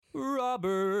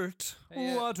Robert,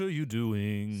 what are you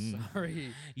doing?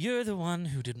 Sorry. You're the one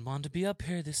who didn't want to be up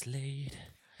here this late.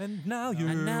 And now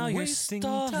you're wasting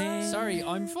stalling. time. Sorry,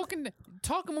 I'm fucking...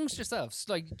 Talk amongst yourselves.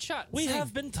 Like, chat. We sing.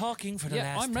 have been talking for the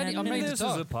Yeah, last I'm ready- 10 I'm ready to minutes. This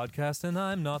is talk. a podcast and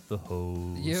I'm not the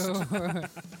host. You...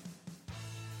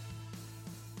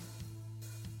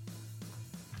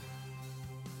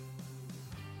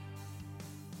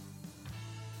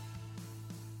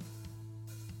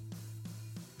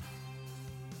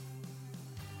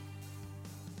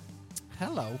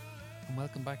 Hello, and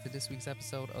welcome back to this week's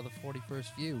episode of the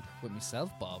 41st View with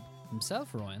myself, Bob, himself,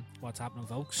 Ryan, What's happening,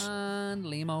 folks? and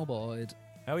Limo Boyd.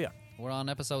 Oh, yeah. We're on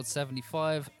episode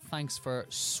 75. Thanks for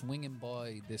swinging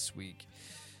by this week.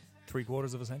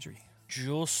 3/4 of a century.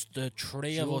 Just the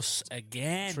three of us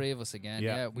again. Three of us again.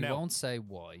 Yeah. Yeah, we Now- won't say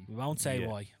why, We won't say Yeah.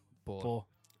 why, but, but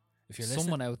if you're listening,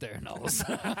 someone out there knows.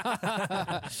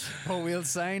 But we'll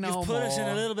say no you've put more. us in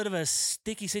a little bit of a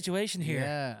sticky situation here.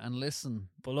 Yeah, and listen,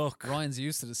 But look, Ryan's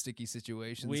used to the sticky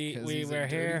situations. We- 'cause we he's a were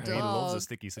dirty here. He loves a dog.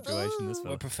 sticky situation, this we're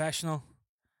fella. professional.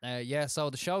 Yeah, so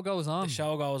the show goes on. The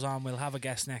show goes on. We'll have a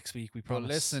guest next week, we But promise.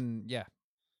 listen, yeah,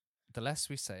 the less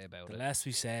we say about the it. less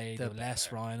we say, the the less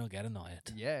better. Ryan will get annoyed.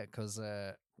 Yeah, because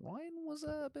Ryan was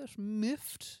a bit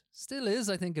miffed. Still is,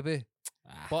 I think, a bit.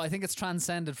 Ah. But I think it's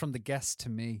transcended from the guest to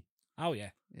me. Oh,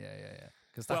 yeah. Yeah.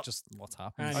 Because Well, that's just what's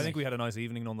happened. Anyway. I think we had a nice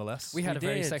evening nonetheless. we had we a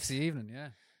very did. sexy evening, yeah.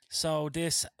 So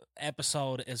this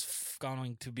episode is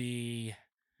going to be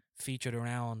featured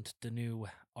around the new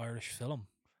Irish film.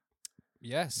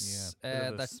 Yes, Yeah, bit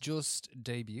of a that just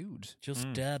debuted. Just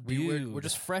Mm. debuted. We're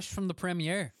just fresh from the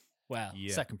premiere. well,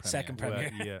 Yeah. Second premiere. second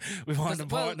premiere. Well, yeah. We weren't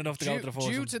important enough to go to the first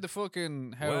Due one. to the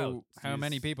fucking how Well,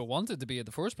 many geez. people wanted to be at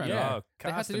the first premiere. Yeah. Oh, They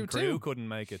had cast to do and crew two. couldn't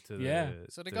make it to the Yeah.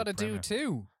 So they to got to the do premiere.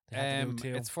 two. They had to do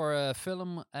two. It's for a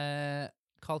film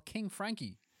called King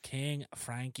Frankie King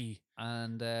Frankie.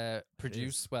 and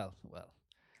produced. Well,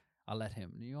 I'll let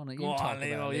him. You want to Go talk on, about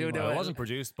Limo, Limo. you do Well, it. it wasn't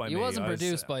produced by He me. wasn't I was,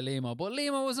 produced by Limo, but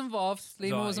Limo was involved.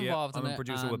 Limo was involved I'm in a it.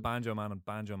 producer with and Banjo Man, and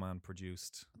Banjo Man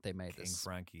produced they made King this.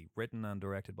 Frankie. Written and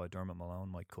directed by Dermot Malone,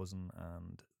 my cousin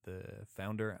and the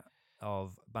founder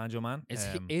of Banjo Man.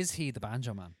 Is he the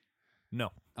banjo man?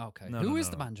 No. Okay. No, Who no, is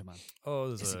no, the no. banjo man?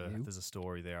 Oh, Is it you? there's a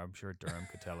story there. I'm sure Derm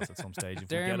could tell us at some stage if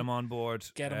we Derm- get him on board.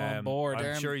 Get him on board. I'm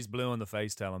Derm- sure he's blue in the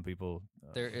face telling people.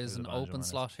 There is who an the Banjo open Man is.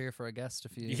 slot here for a guest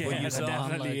if you. Yeah, Well, you there saw-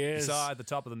 definitely You is. saw at the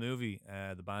top of the movie,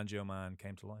 the Banjo Man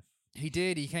came to life. He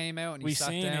did. He came out and he We sat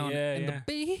seen it, down yeah, in yeah. the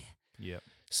B. Yeah.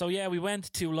 So yeah, we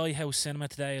went to Lighthouse Cinema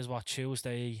today. Is what,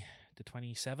 Tuesday the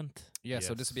 27th. Yeah,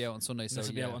 so Yes. this will be out on Sunday. So This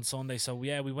will be yeah. out on Sunday. So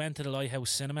yeah, we went to the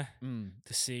Lighthouse Cinema Mm.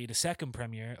 to see the second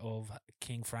premiere of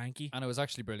King Frankie. And it was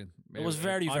actually brilliant. It was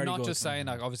very, I'm very not good. just saying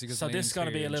that, obviously, because So this is going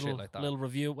to be a shit little like that. little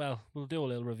review. Well, we'll do a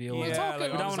little review. We'll yeah, talk-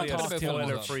 like we don't obviously wanna it's talk a too much.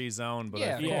 spoiler-free zone, but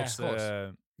Yeah, I think of it's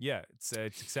course.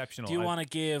 it's exceptional. Do you I- want to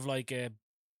give like the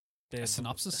A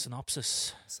synopsis?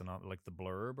 synopsis. so not like the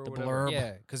blurb or The whatever? blurb.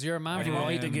 Yeah, because you're a man If you from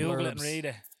want me to Um, Google it and blurbs. read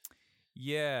it.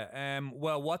 Yeah.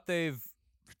 Well, what they've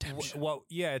Redemption.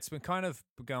 yeah, it's been kind of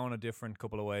going a different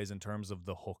couple of ways in terms of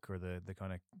the hook or the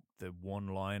kind of the one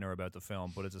liner about the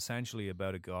film, but it's essentially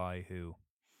about a guy who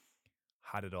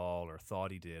had it all, or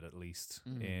thought he did at least,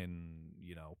 Mhm. in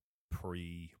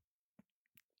pre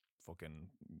fucking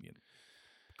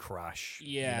crash.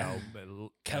 Yeah.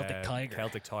 Celtic Tiger.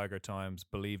 Celtic Tiger times.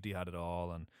 Believed he had it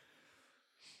all,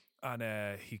 and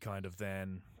he kind of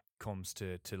then comes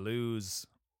to lose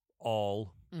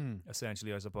all. Mm.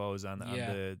 Essentially, I suppose, and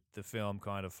Yeah. the film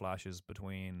kind of flashes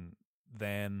between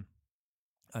then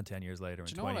and 10 years later in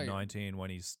Do you know what I- 2019 when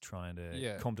he's trying to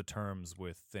Yeah. come to terms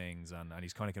with things, and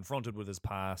he's kind of confronted with his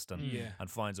past and Yeah.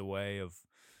 and finds a way of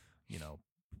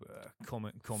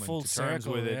coming Full to terms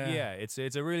circle, with it. yeah. It's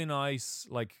a really nice,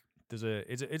 like, it's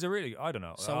a really, I don't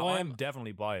know. So I'm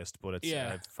definitely biased, but it's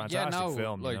Yeah. a fantastic no,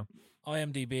 film. like, you know?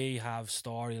 IMDb have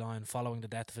storyline following the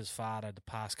death of his father. The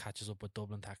past catches up with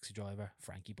Dublin taxi driver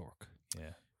Frankie Burke.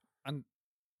 Yeah. And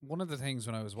one of the things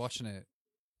when I was watching it,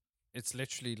 it's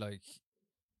literally like,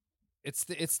 it's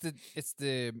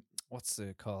the what's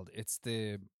it called? It's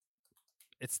the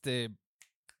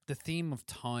theme of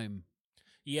time.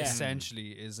 Yeah,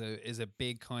 Essentially is a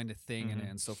big kind of thing in it Mhm.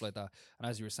 and stuff like that. And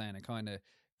as you were saying, it kind of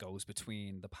goes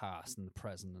between the past and the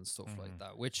present and stuff like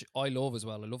that, which I love as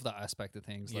well. I love that aspect of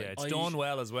things. Like, Yeah, it's I- done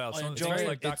well as well. I Some enjoy things it.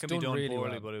 like that It's can be done done really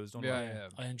poorly, well. but it was done Yeah,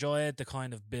 well. yeah. I enjoyed the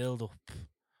kind of build up.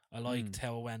 I liked Mm.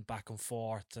 how it went back and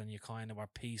forth, and you kind of were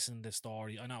piecing the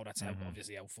story. I know that's how Mhm.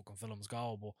 obviously how fucking films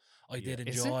go, but I Yeah. did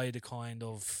Is enjoy the kind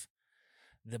of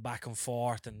the back and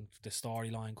forth and the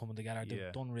storyline coming together. They've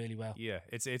Yeah. done really well. Yeah,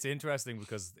 it's interesting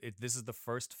because this is the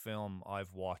first film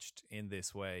I've watched in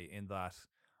this way, in that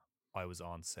I was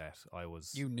on set.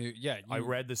 You knew, yeah. I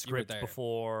read the you were script there.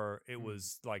 before it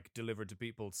was like delivered to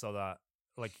people, so that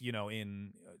like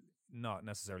in not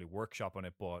necessarily workshop on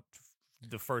it, but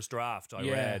the first draft I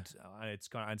read, and it's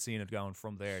kind of, and seeing it going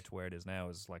from there to where it is now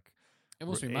is like It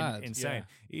must be mad. insane.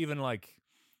 Even like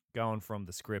going from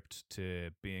the script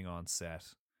to being on set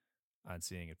and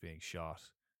seeing it being shot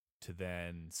to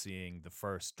then seeing the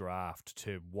first draft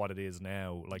to what it is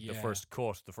now, like the first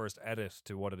cut, the first edit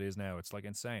to what it is now. It's like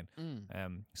insane.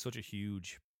 Such a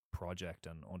huge project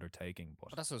and undertaking, but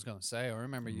That's what I was gonna say. I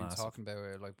remember you massive. talking about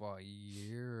it like a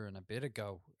year and a bit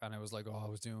ago, and I was like, "Oh, I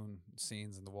was doing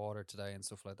scenes in the water today and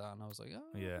stuff like that," and I was like,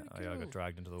 "Oh, yeah, very I cool. got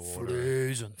dragged into the water.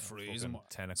 Freezing. Fucking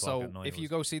 10 o'clock So at night. if you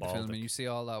go see the film and you see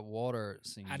all that water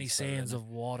scenes, Any that are in scenes it- of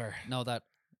water. no, that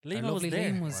our Lima was lovely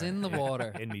there. Liam was in the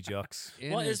water. in me jocks.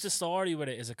 In What his- is the story with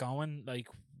it? Is it going like?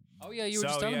 Oh yeah, you were So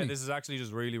just telling yeah, me. this is actually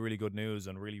just really, really good news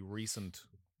and really recent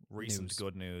News.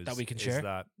 good news That we can is share?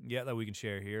 that we can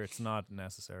share here. It's not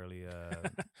necessarily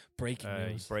Breaking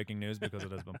news. breaking news because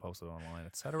it has been posted online,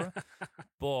 etc.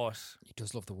 But He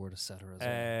does love the word etc. as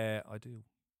well. I do.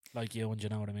 Like you, and you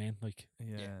know what I mean. Like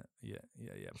Yeah.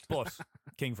 But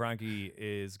King Frankie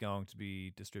is going to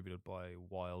be distributed by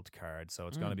Wildcard, so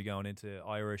it's going to be going into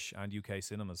Irish and UK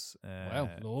cinemas. wow,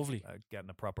 lovely. Getting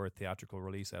a proper theatrical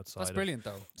release outside. That's of- brilliant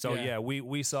though. So Yeah. yeah,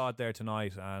 we saw it there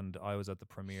tonight, and I was at the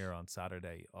premiere on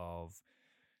Saturday of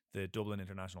the Dublin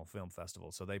International Film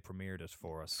Festival. So they premiered it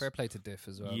for us. Fair play to Diff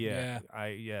as well. Yeah,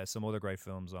 some other great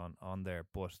films on there,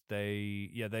 but they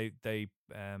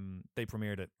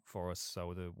premiered it for us.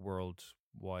 So the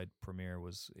worldwide premiere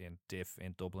was in Diff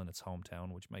in Dublin, its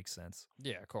hometown, which makes sense.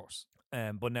 Yeah, of course.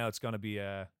 But now it's going to be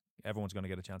everyone's going to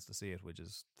get a chance to see it, which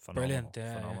is phenomenal.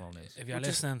 Brilliant. Phenomenal news. If you're Which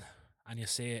is- listening and you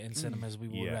see it in cinemas, we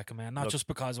would Yeah. recommend. Not Look, just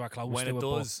because we're close When to it it,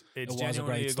 does, it's was a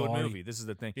genuinely great a good story. movie. This is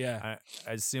the thing. Yeah.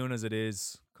 As soon as it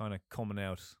is kind of coming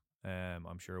out,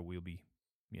 I'm sure we'll be,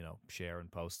 sharing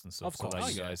posts and stuff, Of so that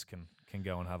course. you Oh, yeah. guys can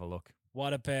go and have a look.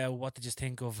 What did you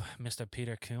think of Mr.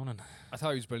 Peter Coonan? I thought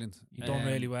he was brilliant. He done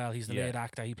really well. He's the yeah. lead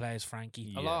actor. He plays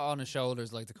Frankie. A lot on his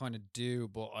shoulders, like to kind of do,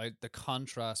 but the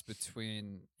contrast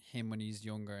between him when he's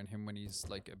younger and him when he's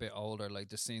like a bit older, like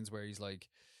the scenes where he's like,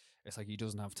 it's like he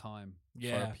doesn't have time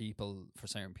Yeah. for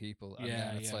certain people, and Yeah,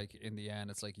 then it's yeah. like in the end,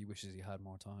 it's like he wishes he had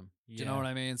more time. Do you Yeah, know what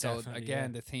I mean? So definitely,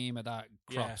 again, yeah. the theme of that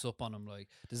crops up on him. Like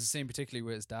there's a scene particularly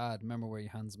with his dad. Remember where he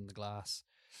hands him the glass,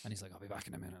 and he's like, "I'll be back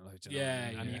in a minute." Like, do you know what I Yeah,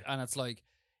 mean? And, yeah. and it's like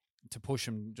to push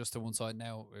him just to one side.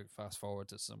 Now fast forward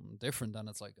to something different, and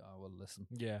it's like, oh well, listen,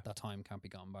 Yeah. that time can't be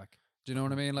gone back. Do you know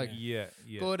what I mean? Like Yeah.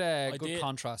 good, good did-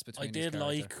 contrast between. I his did character.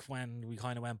 like when we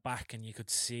kind of went back and you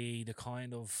could see the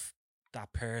kind of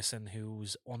that person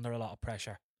who's under a lot of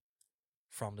pressure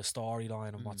from the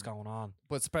storyline and what's going on.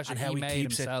 but especially And how he made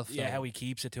keeps himself. it, yeah, though. how he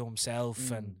keeps it to himself,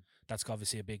 and Mm. that's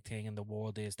obviously a big thing in the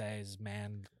world these days.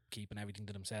 Men keeping everything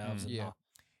to themselves, and Yeah. not.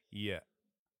 Yeah.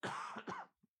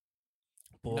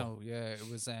 But No, yeah, it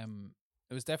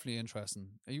was definitely interesting.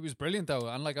 He was brilliant though,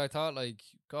 and like I thought, like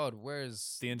God,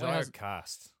 where's The where entire has-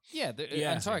 cast. yeah, the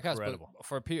Yeah. entire cast, but Incredible.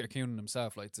 for Peter Coonan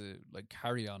himself, like to like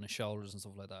carry on his shoulders and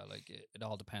stuff like that, like it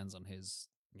all depends on his.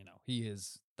 He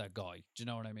is that guy. Do you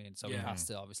know what I mean? So he Yeah. has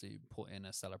to obviously put in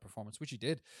a stellar performance, which he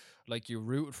did. Like you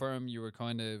rooted for him, you were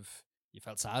you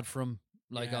felt sad for him,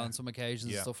 like Yeah. on some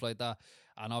occasions Yeah. and stuff like that.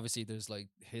 And obviously, there's like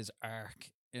his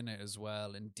arc in it as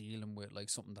well, in dealing with like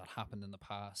something that happened in the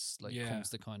past, like Yeah. comes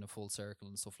to kind of full circle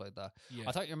and stuff like that. yeah,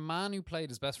 I thought your man who played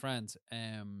his best friend,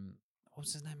 what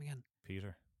was his name again?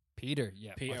 Peter. Peter.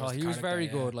 Yeah, Peter I was thought the he was very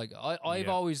character, yeah. good. Like I've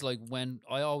Yeah. always like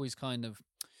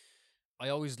I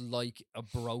always like a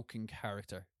broken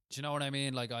character. Do you know what I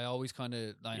mean? Like I always kind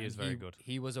of like He is very good.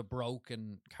 He was a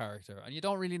broken character, and you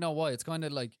don't really know why. It's kind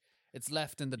of like it's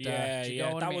left in the dark. yeah, Do you yeah.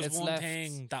 know what That I mean? was It's one left,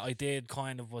 thing that I did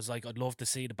kind of was like I'd love to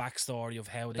see the backstory of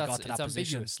how they That's got to it's that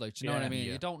position ambiguous. Like, do you know what I Yeah. mean?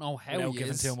 Yeah. You don't know how without he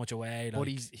giving is. too much away. But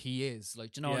like- he is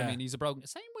like, do you know what I Yeah. mean? He's a broken.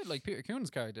 Same with like Peter Coon's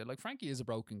character. Like Frankie is a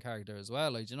broken character as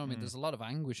well. Like, do you know what I mean? Mm. There's a lot of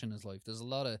anguish in his life. There's a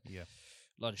lot of Yeah.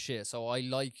 shit. So I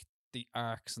like the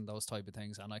arcs and those type of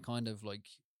things, and I kind of like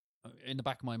in the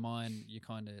back of my mind, you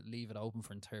kind of leave it open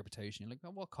for interpretation. You're like,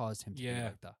 well, what caused him to be Yeah.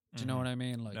 like that? Do you know Mhm. what I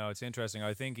mean? Like, No, it's interesting.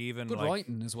 I think even good like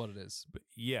writing is what it is.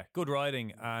 yeah, good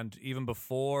writing, and even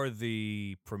before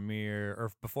the premiere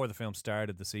or before the film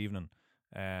started this evening,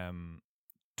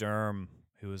 Derm,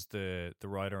 who is the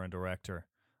writer and director,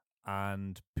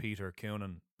 and Peter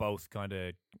Coonan both kind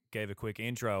of gave a quick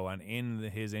intro, and in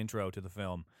his intro to the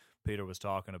film, Peter was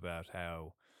talking about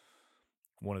how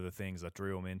one of the things that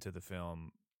drew him into the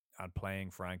film and playing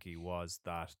Frankie was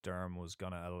that Derm was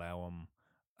going to allow him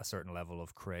a certain level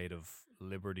of creative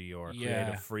liberty or Yeah,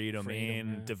 creative freedom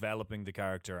in yeah. developing the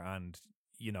character, and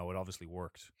you know, it obviously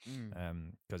worked.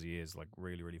 Because he is like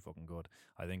really, really fucking good.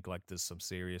 I think like there's some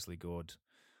seriously good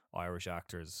Irish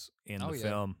actors in the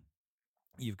film.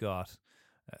 You've got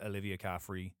Olivia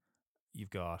Caffrey, you've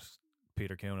got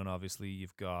Peter Coonan, obviously.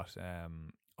 You've got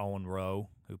Owen Rowe,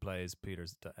 who plays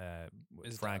Peter's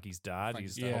Frankie's dad.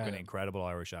 He's a fucking incredible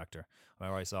Irish actor. I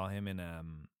remember I saw him in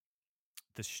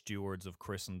The Stewards of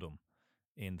Christendom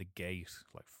in The Gate,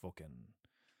 like fucking,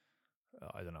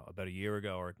 I don't know, about a year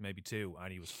ago or maybe 2,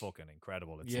 and he was fucking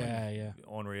incredible. It's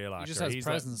unreal actor. He just has he's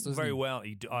presence, doesn't very he? well.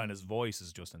 And his voice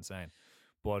is just insane.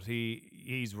 But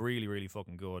he's really, really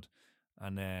fucking good.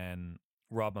 And then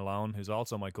Rob Malone, who's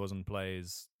also my cousin,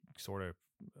 plays sort of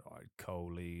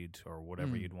co-lead or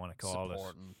whatever you'd want to call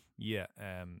Supporting. it. Yeah.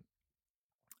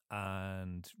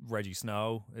 And Reggie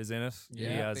Snow is in it. Yeah,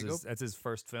 he has big up. that's his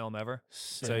first film ever.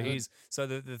 So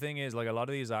The thing is, like, a lot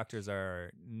of these actors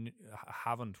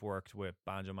haven't worked with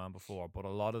Banjo Man before, but a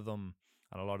lot of them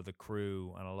and a lot of the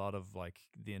crew and a lot of like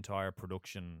the entire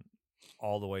production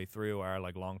all the way through are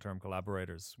like long-term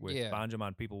collaborators with Banjo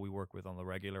Man, people we work with on the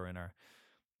regular in our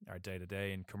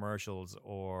day-to-day in commercials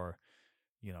or,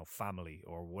 you know, family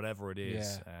or whatever it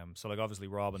is. So like obviously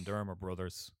Rob and Derm are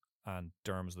brothers, and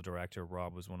Derm's the director.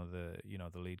 Rob was one of the, you know,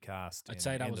 the lead cast. I'd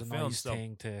say that was a nice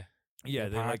thing to be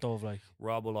part of. Like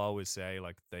Rob will always say,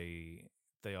 like they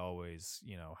always,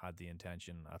 you know, had the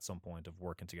intention at some point of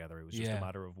working together. It was just a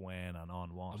matter of when and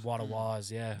on what. And what it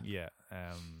was, yeah.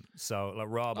 So like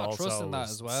Rob also trust in that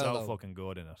as well, so though. fucking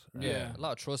good in it. Yeah, a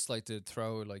lot of trust, like, to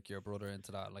throw like your brother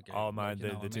into that. Like, Oh man,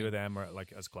 like, the two of them are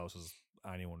like as close as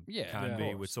anyone Yeah, can of be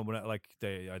course. with someone. Like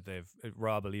they've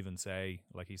Rob will even say,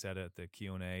 like he said at the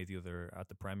Q&A at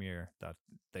the premiere, that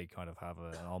they kind of have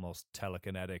an almost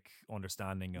telekinetic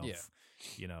understanding of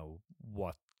you know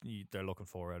what they're looking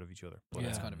for out of each other. But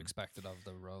it's kind of expected of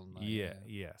the role. Now,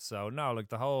 yeah. So no, like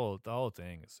the whole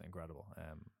thing is incredible.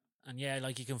 And yeah,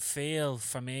 like you could feel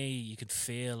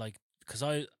like, because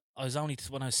I was only,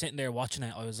 when I was sitting there watching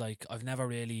it, I was like, I've never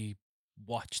really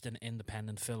watched an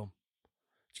independent film.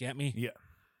 Do you get me? Yeah.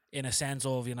 In a sense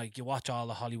of, you know, like you watch all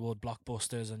the Hollywood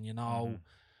blockbusters and you know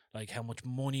like how much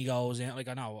money goes in. Like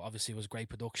I know obviously it was great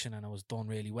production and it was done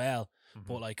really well,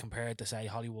 but like compared to say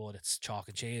Hollywood, it's chalk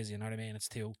and cheese. You know what I mean? It's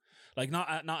too like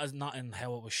not in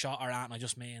how it was shot or at. And I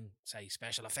just mean say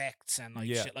special effects and like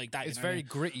shit like that. It's you know what I very mean?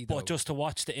 gritty, though. But just to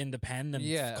watch the independent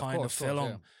kind of course,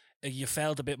 film, you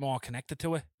felt a bit more connected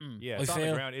to it. Yeah, I it's on feel-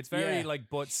 the ground. It's very like,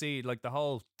 but see, like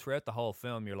throughout the whole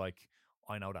film, you're like,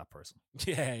 I know that person.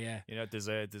 Yeah. You know, there's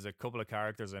a couple of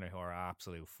characters in it who are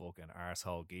absolute fucking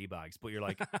arsehole geebags, but you're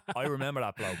like, I remember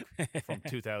that bloke from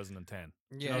 2010.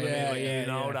 Do you know what I mean? Like, you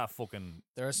know that fucking.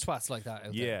 There's twats like that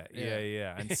out Yeah, there.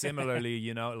 yeah. And similarly,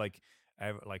 you know, like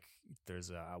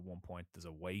there's at one point there's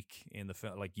a wake in the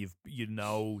film. Like you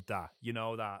know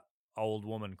that old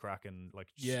woman cracking like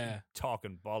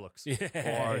talking bollocks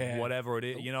or whatever it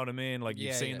is. You know what I mean? Like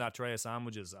you've seen that tray of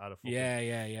sandwiches at a fucking,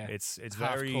 It's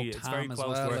very ham as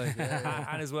close well, to it.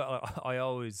 like, And as well, I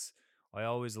always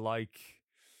like.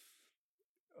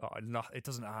 It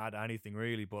doesn't add anything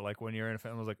really, but like when you're in a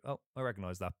film, I was like, oh, I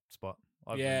recognize that spot.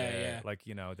 I've been there. Like,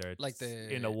 you know, they're like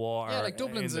in the water. Yeah, like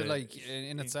Dublin's like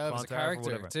in itself as a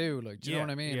character too. Like, do you know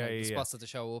what I mean? Like the spots that they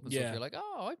show up and stuff. You're like,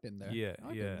 oh, I've been there.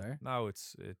 I've been there. No,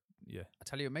 I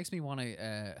tell you, it makes me want to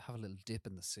have a little dip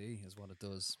in the sea, is what it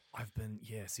does. I've been,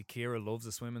 see, Kira loves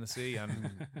to swim in the sea,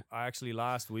 and I actually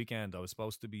last weekend I was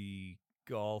supposed to be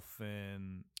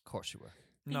golfing. Of course you were.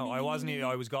 No, I wasn't.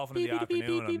 I was golfing in the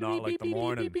afternoon and not like the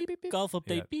morning. Golf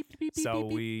update. So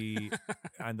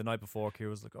and the night before, Kira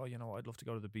was like, "Oh, you know, I'd love to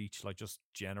go to the beach." Like just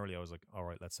generally, I was like, "All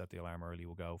right, let's set the alarm early.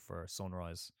 We'll go for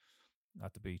sunrise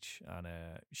at the beach." And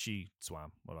she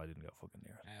swam, but I didn't go fucking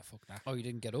near it. Fuck that. Oh, you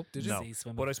didn't get up, did you?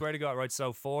 No, but I swear to God, right?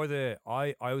 So for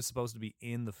I was supposed to be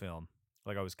in the film,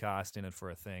 like I was cast in it for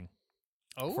a thing.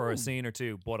 For a scene or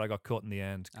two, but I got cut in the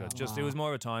end because it was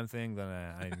more of a time thing than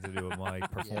anything to do with my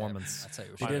performance. That's how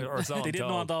you They didn't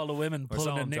want all the women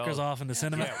pulling their knickers off in the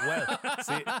cinema. Yeah,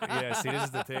 well, see, this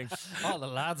is the thing. All the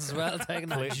lads as well taking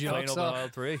that Clean jokes up off. on all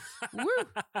three. Woo!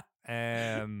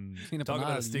 Talking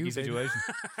about a sticky situation.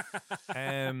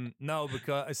 No,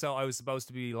 because so I was supposed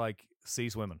to be like sea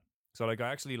swimming. So like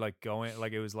I actually like going,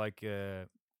 like it was like a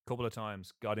couple of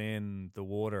times got in the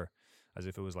water as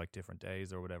if it was like different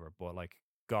days or whatever, but like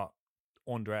got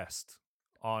undressed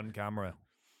on camera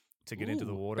to get into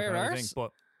the water bare kind of thing. arse?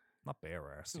 But not bare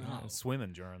arse, you know,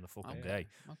 swimming during the fucking day.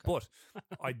 Okay. But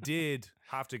I did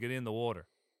have to get in the water.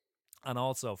 And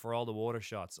also for all the water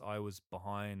shots, I was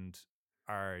behind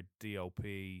our DOP,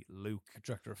 Luke,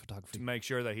 Director of photography. to make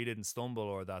sure that he didn't stumble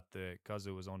or that because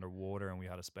it was underwater and we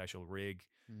had a special rig.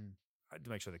 to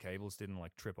make sure the cables didn't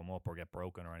like trip them up or get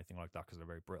broken or anything like that because they're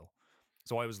very brittle.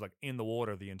 So I was like in the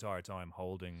water the entire time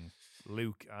holding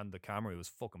Luke and the camera. It was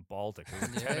fucking Baltic.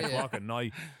 It was 10 o'clock at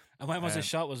night. And when was the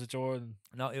shot? Was it Jordan?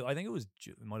 No, I think it was.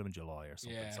 It might have been July or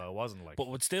something. Yeah. So it wasn't like. But it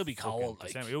would still be fucking cold. Like,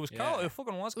 December. It was cold. It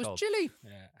fucking was cold. It was chilly.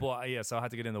 yeah. But yeah, so I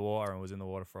had to get in the water and was in the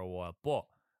water for a while. But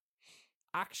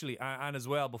actually, and as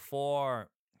well, before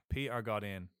Peter got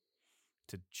in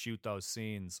to shoot those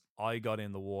scenes, I got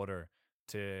in the water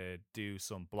to do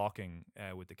some blocking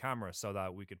with the camera so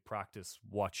that we could practice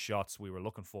what shots we were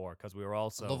looking for, because we were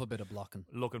also I love a bit of blocking.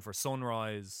 looking for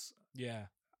sunrise Yeah.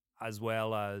 as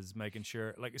well as making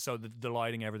sure, like, so the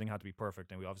lighting, everything had to be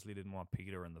perfect, and we obviously didn't want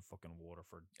Peter in the fucking water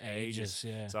for ages.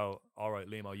 Yeah. So, all right,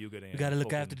 Limo, you get in. We got to look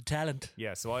Fucking- after the talent.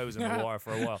 Yeah, so I was in the water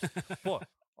for a while. But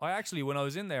I actually, when I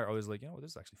was in there, I was like, you know what,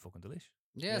 this is actually fucking delicious.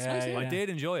 Yeah, it's Yeah, nice. yeah. I did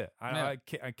enjoy it. And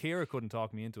Yeah. and Kira couldn't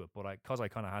talk me into it, but because I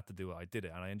kind of had to do it, I did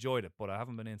it, and I enjoyed it, but I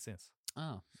haven't been in since.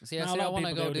 Oh, see, No, a I lot of want to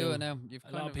people go do do it now. You've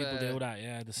A lot of people do that,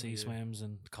 yeah. The sea yeah. swims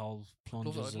and cold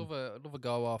plunges. I'd love a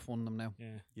go off one of them now.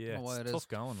 yeah. Yeah, know why it's it tough is.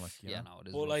 going, like, you Yeah, know. no, it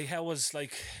is. But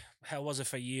rough. how was it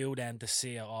for you then to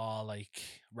see it all like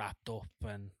wrapped up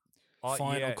and Oh,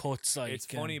 final yeah, cuts? Like, it's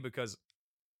funny because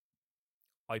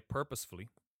I purposefully.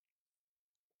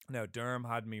 Now, Derm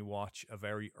had me watch a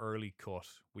very early cut.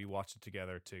 We watched it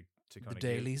together to kind of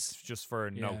dailies? just for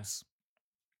Yeah. notes.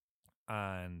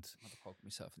 And I'm gonna poke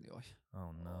myself in the eye.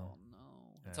 oh no, Oh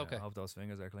no, it's okay. I hope those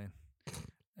fingers are clean.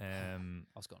 I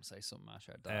was going to say something, Mash.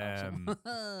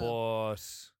 But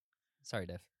Sorry,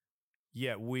 Dave.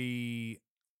 yeah,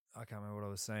 I can't remember what I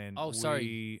was saying. Oh,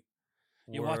 sorry.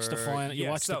 You watched the final- you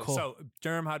watched the cut. So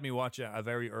Derm had me watch a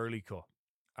very early cut,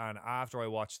 and after I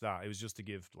watched that, it was just to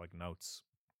give like notes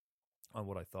on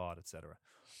what I thought, etc.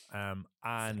 And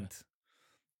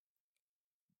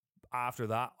after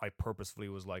that, I purposefully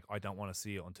was like, I don't want to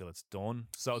see it until it's done,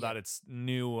 so that it's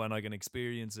new and I can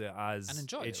experience it as And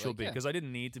enjoy it it, should like, be. yeah. Because I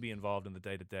didn't need to be involved in the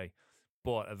day to day,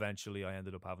 but eventually I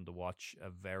ended up having to watch a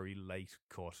very late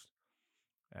cut,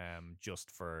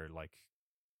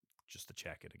 just to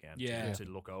check it again, Yeah. to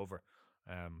look over.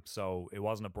 So it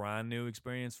wasn't a brand new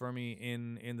experience for me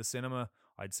in the cinema.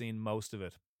 I'd seen most of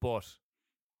it, but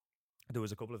there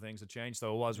was a couple of things that changed,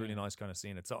 so it was really nice kind of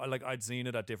seeing it. So I'd seen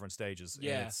it at different stages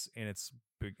in its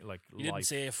big like you didn't life.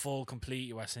 see it full complete.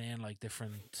 You were seeing like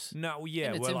different. No, yeah,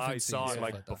 In its well, I infancy saw and it stuff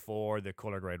like like that. before the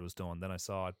color grade was done. Then I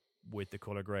saw it with the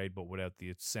color grade, but without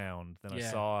the sound. Then I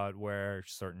Yeah. saw it where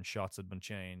certain shots had been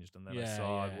changed, and then I Yeah,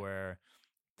 saw yeah. it where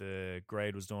the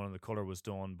grade was done and the color was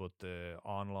done, but the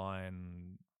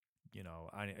online,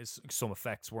 and some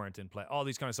effects weren't in play. All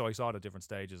these kind of, so I saw it at different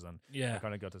stages, and I Yeah,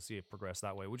 kind of got to see it progress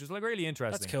that way, which is like really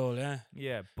interesting. that's cool. Yeah,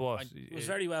 Yeah, but it was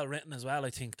very well written as well. I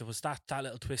think there was that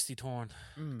little twisty turn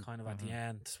Mm. kind of at the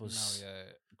end was No, yeah,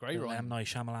 great the run. M Night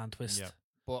Shyamalan twist. Yeah.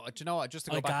 But do you know what? Just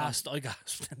to go I back, gasped. I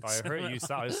gasped. in the I heard cinema. you.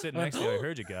 I was sitting next to you. I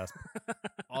heard you gasp.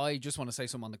 I just want to say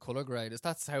something on the color grade.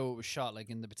 That's how it was shot, like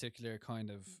in the particular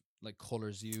kind of like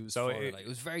colors used. So for it. it- Like, it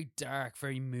was very dark,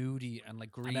 very moody, and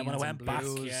like green. then when I went back,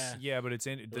 yeah. Yeah, but it's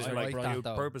in. There's I like like that, you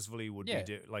though. purposefully would Yeah.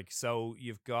 be like, so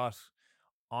you've got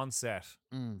on set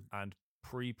Mm. and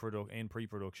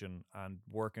pre-production and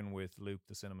working with Luke,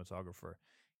 the cinematographer.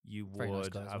 You Very nice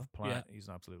would guy as have well. planned. He's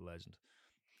an absolute legend.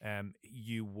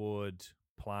 You would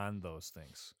plan those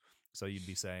things. So you'd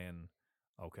be saying,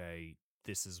 okay,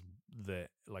 this is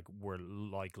we're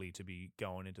likely to be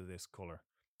going into this color,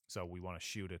 so we want to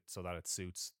shoot it so that it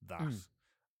suits that.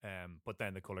 But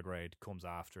then the color grade comes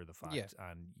after the fact, Yeah.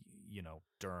 and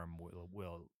Derm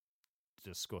will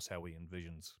discuss how he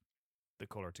envisions the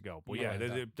color to go. But Yeah,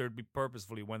 yeah, like there'd be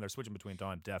purposefully when they're switching between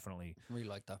time, definitely Really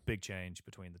like that. big change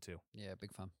between the two. Yeah,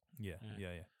 big fan. Yeah,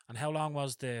 Yeah. yeah. And how long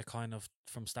was the kind of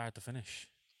from start to finish?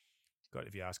 God,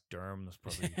 if you ask Derm, that's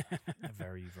probably a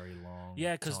very, very long.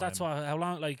 Yeah, because that's time. how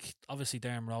long. Like obviously,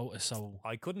 Derm wrote it, so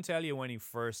I couldn't tell you when he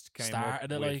first came started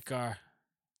up it with like or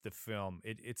the film.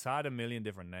 It's had a million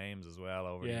different names as well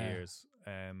over the Yeah. years.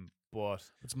 But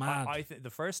it's mad. I think the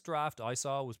first draft I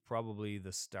saw was probably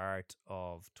the start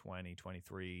of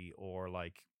 2023 or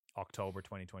like October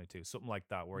 2022, something like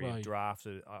that, where you Right.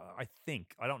 drafted. I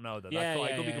think, I don't know that. Yeah, I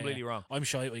yeah, could be yeah, completely yeah. wrong. I'm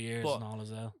shy with years But- and all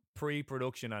as well.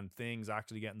 Pre-production and things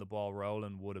actually getting the ball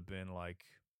rolling would have been like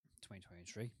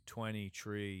 2023.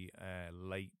 23,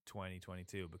 late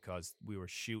 2022, because we were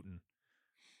shooting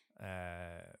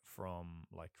from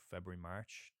like February,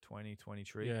 March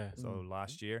 2023. Yeah. So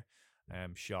last year,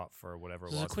 shot for whatever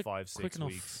it So it's a was, quick- 5-6 quick enough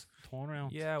weeks. turnaround.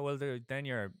 Yeah, well, then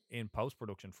you're in post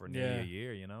production for nearly Yeah. a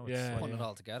year. It's Yeah. like- Putting it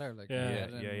all together. Like, Yeah. yeah,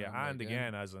 editing yeah, yeah. like, And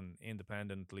again, as an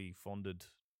independently funded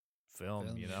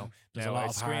film. You know, There's a now lot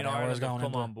of Screen hard hours Ireland have going come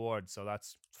into on board, so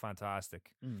that's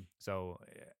fantastic. Mm. So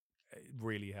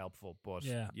really helpful. But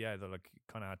Yeah. they're like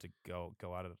kind of had to go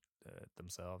at it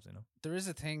themselves. You know. There is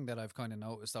a thing that I've kind of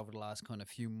noticed over the last kind of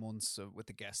few months with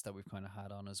the guests that we've kind of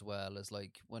had on as well, is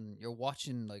like when you're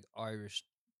watching like Irish,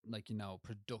 like, you know,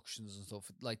 productions and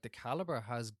stuff, like the caliber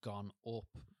has gone up,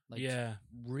 like Yeah.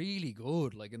 really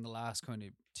good, like in the last kind of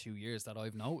 2 years that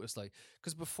I've noticed. Like,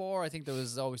 because before I think there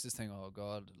was always this thing, oh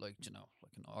god, like, you know,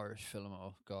 like an Irish film,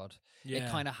 oh god, Yeah.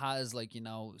 it kind of has, like, you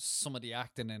know, some of the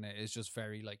acting in it is just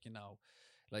very, like, you know,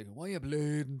 like, why you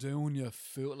bleeding down, you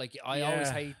fool? Like, I always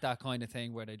Yeah. hate that kind of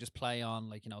thing where they just play on,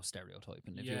 like, you know,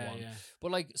 stereotyping if you Yeah, want. yeah.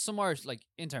 But like some Irish, like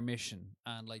Intermission,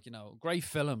 and like, you know, great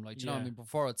film. Like, you know what I Yeah. mean?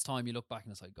 Before its time, you look back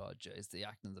and it's like, God, jeez, the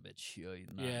acting's a bit shit.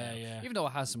 and that Yeah, now. yeah. Even though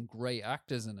it has some great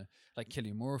actors in it, like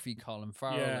Cillian Murphy, Colin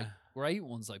Farrell, Yeah. like great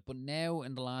ones. Like, but now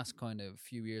in the last kind of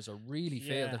few years, I really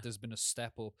feel Yeah. that there's been a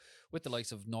step up with the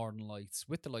likes of Northern Lights,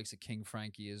 with the likes of King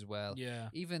Frankie as well. Yeah.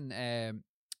 Even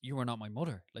You Are Not My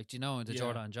Mother, like, do you know, the Yeah.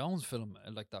 Jordan Jones film,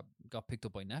 like that got picked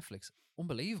up by Netflix.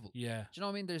 Unbelievable. Yeah. Do you know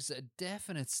what I mean? There's a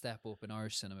definite step up in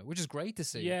Irish cinema, which is great to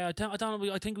see. Yeah, I don't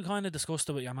know. I think we kind of discussed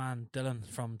it with your man Dylan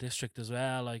from District as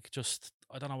well. Like, just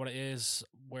I don't know what it is.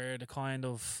 Where the kind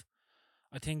of,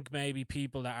 I think maybe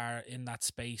people that are in that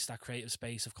space, that creative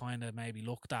space, have kind of maybe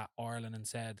looked at Ireland and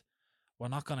said, "We're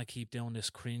not going to keep doing this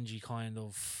cringy kind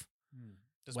of."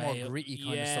 There's way more of- gritty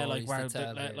kind yeah, of stories like where to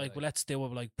tell. like, here, like well, let's do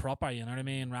it like proper. You know what I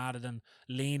mean? Rather than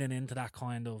leaning into that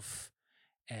kind of,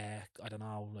 I don't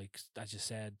know, like as you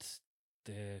said,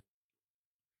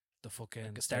 the fucking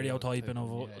Like a stereotyping of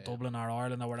stereotype, yeah. Dublin or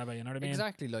Ireland or whatever. You know what I mean?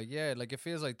 Exactly, like, yeah, like it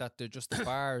feels like that. They're just the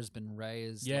bar has been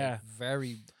raised, Yeah. like,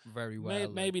 very, very well.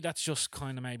 like- Maybe that's just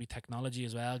kind of maybe technology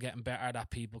as well, getting better,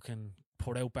 that people can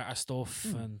put out better stuff.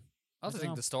 And I also don't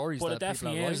think know. the stories But that it people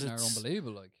definitely are is, writing are it's-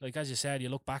 unbelievable. Like, as you said, you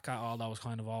look back at all those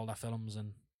kind of older films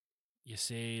and you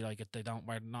see like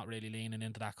we're not really leaning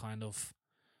into that kind of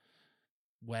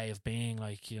way of being,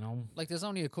 like, you know. like there's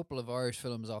only a couple of Irish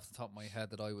films off the top of my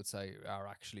head that I would say are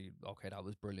actually okay. That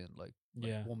was brilliant. Like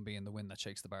Yeah. one being The Wind That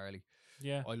Shakes the Barley.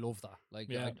 Yeah. I love that. Like,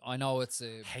 Yeah. I know it's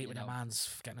a Hate when you your know,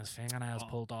 man's getting his fingernails Oh.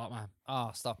 pulled out,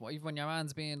 man. stop. Even when your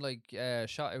man's being like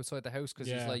shot outside the house because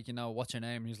he's Yeah. like, you know, what's your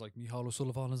name? And he's like, Micheál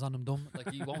O'Sullivan is on him dumb.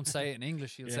 Like, he won't say it in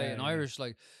English. He'll say it in Yeah, yeah. Irish.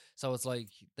 Like, so it's like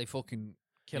they fucking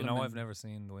kill You him. know, and- I've never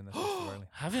seen The Wind That Shakes the Barley.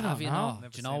 Have you not? Have you No? not?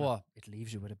 Never Do you know seen it. what? It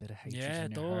leaves you with a bit of hatred Yeah,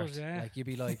 in it your does, heart. yeah. Like, you'd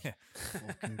be like,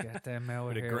 fucking get them out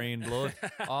With of a here. green blood.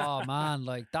 Oh man,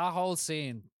 like that whole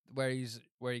scene where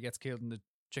he gets killed in the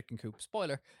chicken coop.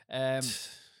 Spoiler.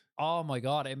 Oh my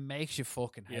god, it makes you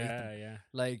fucking hate him. Yeah.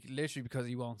 Like, literally, because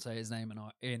he won't say his name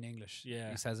in English.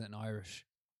 Yeah. He says it in Irish.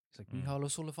 He's like, Mm. Micheál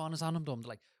O'Sullivan is on him dumb. They're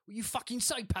like, will you fucking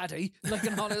say Paddy? Like,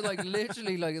 and all that, like,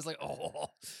 literally, like, it's like, oh.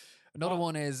 Another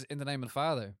one is In the Name of the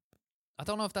Father. I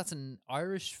don't know if that's an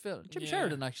Irish film. Jim Yeah.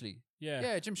 Sheridan, actually. Yeah.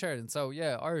 Yeah, Jim Sheridan. So,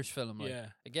 yeah, Irish film. Like, Yeah.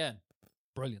 again,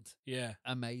 brilliant. Yeah.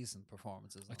 Amazing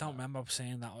performances. I on don't that. remember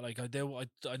seeing that. Like, I do.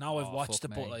 I know I've Oh, watched it,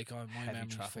 fuck but me. like, my Heavy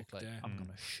memory's traffic. fucked, Like, yeah. I'm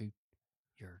gonna shoot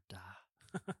your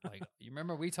dad. Like, you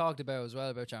remember we talked about as well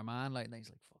about your man, like, and he's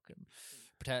like, fucking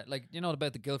pretend, like, you know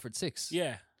about the Guildford Six.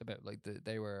 Yeah. About like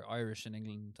they were Irish in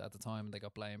England at the time, and they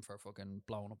got blamed for fucking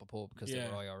blowing up a pub because they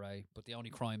Yeah. were IRA. But the only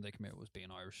crime they committed was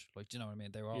being Irish. Like, do you know what I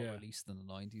mean? They were all Yeah. released in the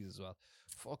 90s as well.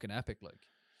 Fucking epic, like.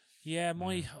 Yeah,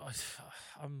 my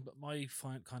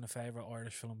kind of favorite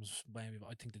Irish films, maybe. But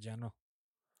I think The General.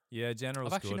 Yeah,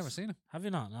 General's I've actually good. never seen it. Have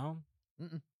you not? No.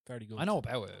 Mm-mm. Very good. I know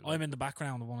about it. I'm in the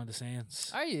background of one of the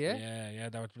scenes. Are you? Yeah.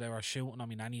 They were shooting on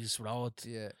my nanny's road,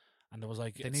 Yeah. and there was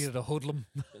like They needed a hoodlum.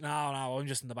 No, I'm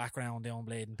just in the background doing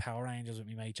Bleeding Power Rangers with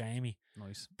my mate Jamie.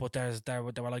 Nice. But they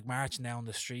were like marching down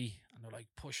the street, and they're like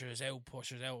pushers out,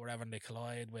 wherever, and they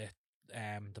collide with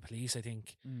the police, I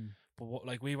think. But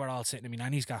like we were all sitting in my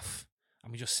nanny's gaff,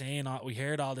 and we just saying we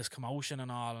heard all this commotion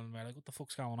and all, and we're like, what the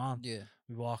fuck's going on? Yeah.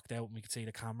 We walked out and we could see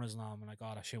the cameras and all, and like,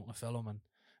 oh, they're shooting a film, and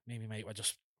me and my mate were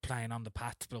just playing on the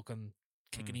pad, looking,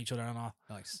 kicking each other and all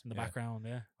Nice. in the Yeah. background.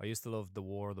 Yeah, I used to love The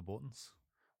War of the Buttons.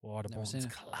 War of the Never seen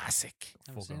Buttons, it. classic.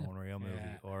 Never seen Fucking it. unreal movie.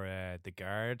 Yeah. Or The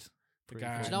Guard. Pretty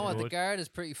Guard. Do you fucking know what? The good. Guard is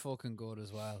pretty fucking good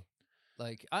as well.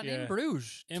 Like, and Yeah. in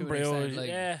Bruges. In to an extent, Bruges, like,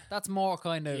 yeah. That's more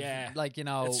kind of Yeah. like, you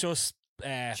know, It's just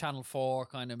Channel 4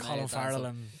 kind of Colin made that Farrell stuff.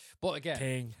 and But again,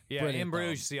 King. Yeah, Brilliant In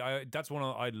Bruges. film. See, that's one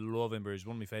I love In Bruges.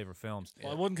 One of my favorite films.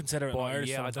 Well, I wouldn't consider it an But Irish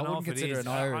yeah, film. I don't know wouldn't if it consider is. it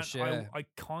an Irish, yeah. I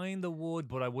kind of would,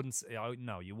 but I wouldn't say.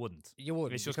 No, you wouldn't. you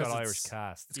would. It's just got Irish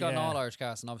cast. It's got an Yeah. all Irish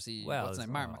cast, and obviously, Well, what's his it's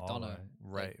name? Mark not all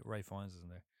McDonough. Ray Fiennes isn't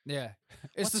there? Yeah.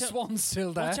 Is What's the your- Swan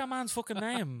still there? What's your man's fucking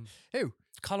name? Who?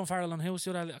 Colin Farrell and who's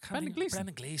the other? I can't Brendan think- Gleeson.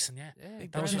 Brendan Gleeson, yeah. Yeah,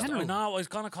 That was just, I Henry. know, I was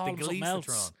going to call The him something Gleesotron.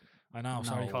 else. I know. No.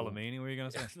 Sorry. Colomini, were you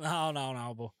going to say?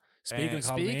 No. But speaking of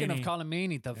Speaking of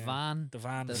Colomini, Colomini, the van. the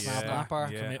van, the snapper, snapper.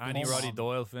 Yeah. commitment. Any Come Roddy on.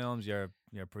 Doyle films, you're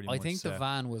pretty much I think the set.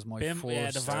 van was my Bim, first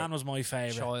yeah, the van was my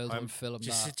favourite. childhood film.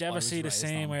 Did you ever see the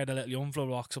scene where the little young fella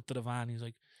walks up to the van? He's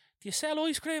like, "Do you sell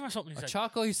ice cream or something?" He's like,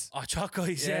 Chalk Ice? "Oh, choc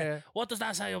ice, yeah. What does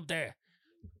that say up there?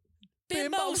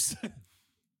 Bimbos,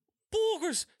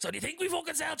 burgers. So do you think we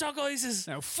fucking sell choc ices?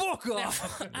 Now fuck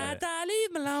off. Dad,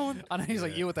 leave me alone." And he's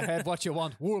like, you with the head, what you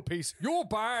want? World peace. You're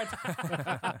bad.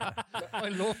 I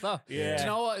love that. Yeah. Do you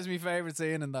know what is my favourite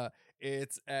scene in that?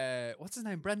 It's, what's his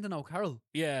name? Brendan O'Carroll.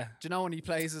 Yeah. Do you know when he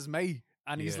plays his mate?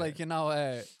 And he's Yeah. like,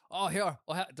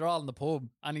 they're all in the pub.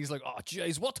 And he's like, oh,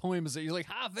 jeez, what time is it? He's like,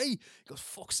 8:30. He goes,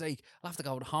 fuck's sake, I'll have to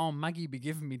go home. Maggie be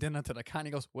giving me dinner to the can.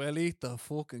 He goes, well, eat the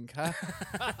fucking cat.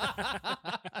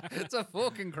 It's a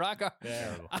fucking cracker.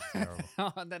 Terrible.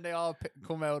 And then they all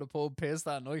come out of the pub pissed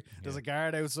that night. There's a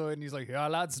guard outside and he's like, yeah,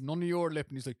 lads, none of your lip.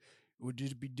 And he's like, would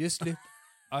it be this lip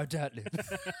or that lip?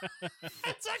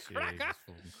 It's a cracker.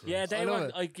 Yeah, they love were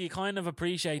it. like, you kind of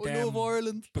appreciate I them love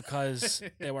Ireland. because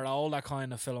they were older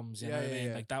kind of films, you know Yeah, what I yeah, mean?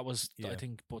 yeah. Like that was, I Yeah.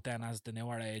 think, but then as the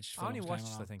newer age I only films watched,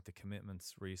 came I along, think, The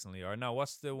Commitments recently. Or no,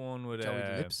 what's the one with Joey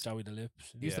the Lips. Joey the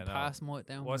Lips. He used Yeah, to no. pass my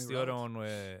down. What's my the other road. one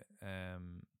with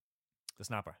The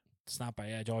Snapper? Snapper,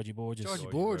 yeah, Georgie Burgess. Georgie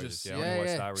Burgess. Yeah, I only Yeah, watched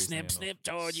yeah. that recently Snip, enough. snip,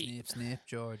 Georgie. Snip, snip,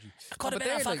 Georgie. Could have but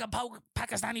been a they're fucking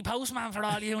Pakistani postman for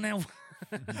all you know.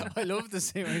 I love the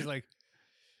scene where he's like,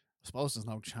 I suppose there's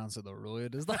no chance of the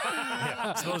riot, is there?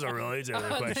 I suppose a ride's out of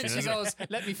the And question, then she isn't it? goes,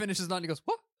 let me finish his night. And he goes,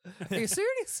 what? Are you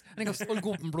serious? And he goes, I'll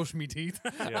go up and brush my teeth.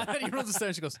 And then he runs upstairs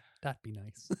and she goes, that'd be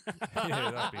nice.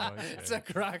 Yeah, that'd be nice. It's a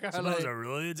cracker. Suppose like- a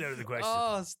ride's out of the question.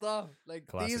 Oh, stop. Like,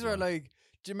 Classic these were one. like,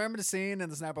 do you remember the scene in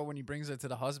The Snapper when he brings her to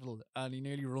the hospital and he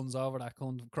nearly runs over that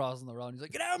cunt crossing the road? And he's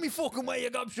like, get out of me fucking way,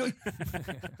 you gobshite.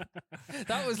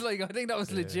 That was like, I think that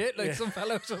was legit. Like, some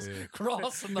fellow was just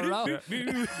crossing the road.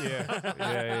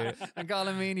 yeah. And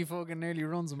Colomini fucking nearly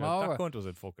runs him That over. cunt was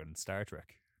in fucking Star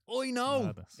Trek. I know.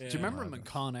 Madness. Do you remember him in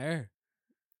Madness. Con Air?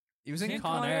 He was in Is he in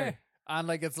Con Con Air. Air? And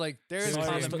like, it's like, there's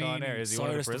Cyrus the Colomini. Con Air. Is he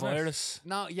one of the Cyrus the prisoners? Virus.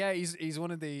 No, yeah, he's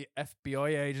one of the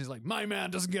FBI agents. Like, my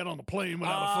man doesn't get on the plane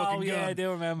without a Oh, fucking yeah, gun. I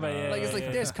do remember. Yeah, Like, it's like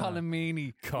yeah. this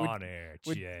Colomini. Con Air,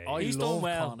 with- Jay. I He's love done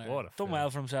well. Con Air. What a Done film. well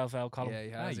for himself, Al Colin. Yeah, he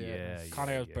has. yeah. Con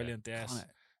Air was yeah. brilliant, yes. Con Air.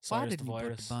 Why Cyrus didn't the he put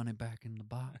Virus. the bunny back in the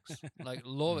box? Like,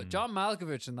 love it. John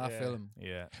Malkovich in that Yeah. film.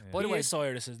 Yeah. By the He way, is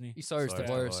Cyrus, isn't he? He's Cyrus the Cyrus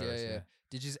the Virus. Virus, Yeah. yeah.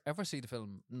 Did you ever see the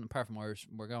film? Apart from Irish,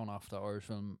 we're going off the Irish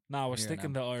film. No, we're Here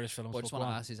sticking now. to Irish films. But I just but want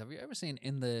go to on. ask you: have you ever seen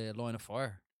In the Line of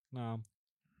Fire? No.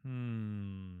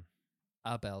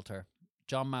 A belter.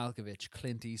 John Malkovich,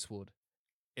 Clint Eastwood.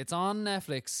 It's on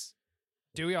Netflix.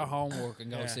 Do your homework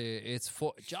and go Yeah. see it. It's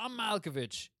John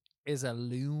Malkovich is a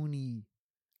loony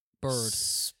bird.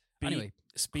 Anyway,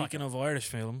 Speaking of Irish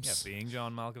films, Yeah, being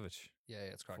John Malkovich. yeah,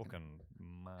 it's cracking. Fucking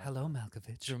mad. Hello, do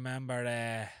Malkovich. you remember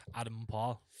Adam and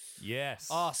Paul? Yes.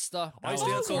 Oh, stop. I That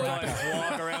still was sometimes good.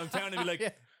 walk around town and be like, Yeah.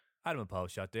 Adam and Paul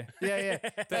shot there. Yeah,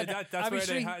 yeah. That's Abby where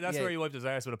Sheen- that's yeah. where he wiped his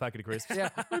arse with a packet of crisps. Yeah,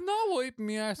 I'm not wiping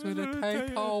my ass with a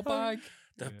PayPal bag.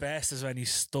 The best is when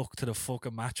he's stuck to the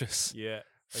fucking mattress. Yeah.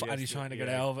 And he's trying to get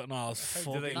out of it and all. It's Do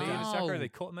fucking they No. leave the sucker? They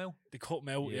cut him out. They cut him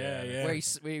out, Yeah. yeah.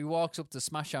 Where he walks up to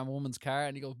smash a woman's car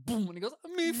and he goes boom and he goes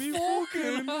me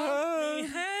fucking Me hand.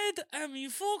 head and me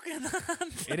fucking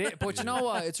hand. It is, but you know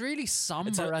what? It's really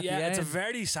somber at the end. it's a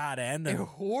very sad ending. It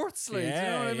hurts, like, do you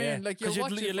know what I mean? Like, you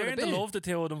watch it you for learn the to bit, love the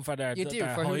two of them for their, You do,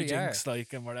 their for who they hijinks,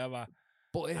 like, and whatever.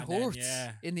 but it and then, hurts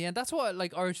yeah. in the end. That's what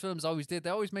like Irish films always did. They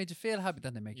always made you feel happy,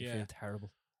 then they make you Yeah. feel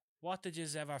terrible. What did you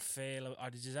ever feel, or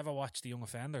did you ever watch The Young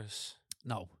Offenders?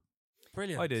 No,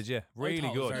 Brilliant. I did, yeah. I Really thought it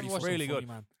was good. very Never watched Really funny, good.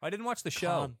 man. I didn't watch the show.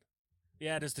 Con.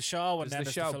 Yeah, there's the show and then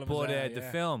There's the there's show, the film. but as well, the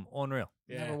yeah. film, unreal.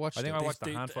 Yeah. never watched I think it. I watched the-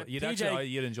 a handful. You'd PJ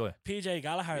you'd enjoy it. PJ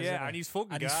Gallagher. is in Yeah, it. and he's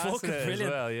fucking And he's gas fucking in it as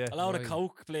brilliant. well, yeah. A load Right. of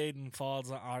coke bleeding falls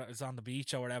or it's on the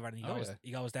beach or whatever, and he Oh, goes yeah.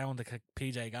 he goes down to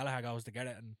PJ Gallagher goes to get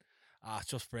it, and it's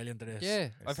just brilliant. It is. Yeah,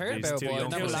 I've heard these about two it, but young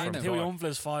I've never fellas seen from it. Two Cork. young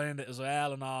fellas find it as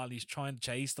well and all. He's trying to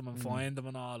chase them and Mm. find them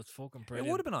and all. It's fucking It brilliant.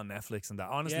 would have been on Netflix and that.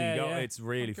 Honestly, Yeah, you go, yeah. it's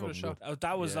really Give it a fucking good. shot.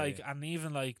 That was Yeah, like, yeah. and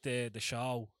even like the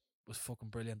show was fucking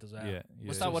brilliant as well. Yeah,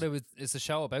 Was yeah. that what it was? Is the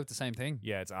show about the same thing?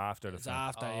 Yeah, it's after the It's film.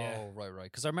 after, yeah. Oh, right.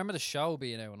 Because I remember the show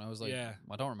being out, and I was like, Yeah.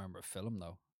 I don't remember a film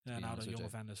though. Yeah, be now honest the with Young you.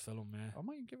 Offenders film, yeah. I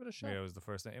might give it a shot. Yeah, it was the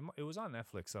first thing. It was on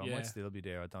Netflix, so it Yeah. might still be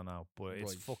there. I don't know, but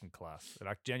it's Right. fucking class. It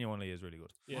genuinely is really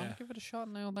good. I'll Yeah. give it a shot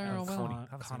now. There, And I will. funny.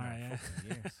 Haven't seen Connor, that in yeah.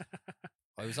 fucking years.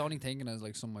 I was only thinking as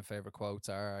like some of my favorite quotes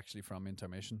are actually from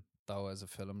Intermission, though, as a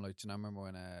film. Like, do you know, remember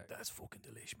when? That's fucking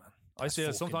delish, man. I That's see it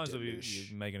fucking sometimes if delish.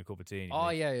 you're making a cup of tea. And you Oh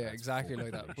think, yeah, yeah, "That's exactly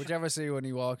fucking like that. delish." Would you ever see when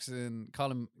he walks in?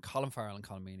 Colin Farrell and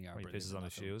Colin Meaney are When he brilliant pisses in on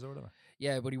that his film. shoes or whatever.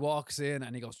 Yeah, but he walks in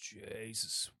and he goes,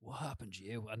 Jesus, what happened to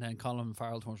you? And then Colin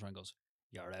Farrell turns around and goes,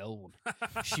 Your L one.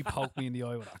 She poked me in the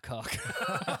eye with her cock.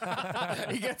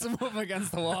 He gets him up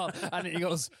against the wall and he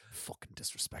goes, fucking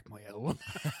disrespect my L one.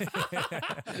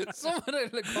 Some of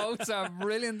the quotes are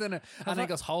brilliant in it. And he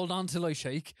goes, hold on till I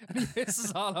shake. And he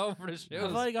pisses all over his shoes.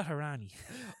 Have I got a Rani?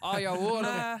 Oh, you're one.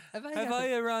 Have I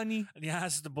a Ronnie? And she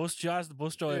asks the bus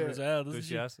driver as well, doesn't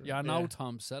she? You're no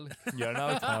Tom Selleck. You're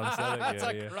no Tom Selleck. That's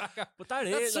a Yeah. cracker. But that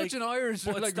That's is such an Irish.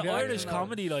 but it's the Irish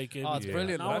comedy, like. Oh, it's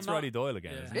brilliant. Well, that's Roddy Doyle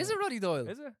again, Yeah. isn't Is it Roddy Doyle?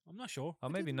 Is it? I'm not sure. Oh,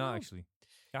 maybe not actually.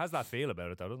 It has that feel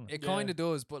about it though, doesn't it? It kind of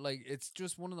does, but like it's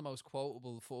just one of the most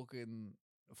quotable fucking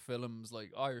films,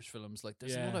 like Irish films. Like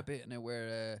there's Yeah. another bit in it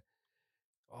where,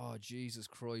 oh Jesus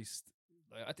Christ,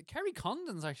 like, I think Kerry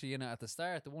Condon's actually in it at the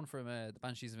start. The one from the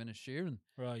Banshees of Inisherin.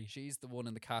 Right. She's the one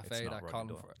in the cafe not that Roddy Colin,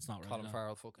 Doyle. It's not Roddy Colin Doyle.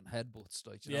 Farrell fucking headbutts,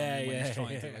 like you know, Yeah, when yeah, he's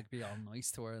trying yeah. to like be all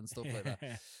nice to her and stuff like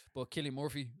that. But Cillian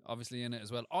Murphy obviously in it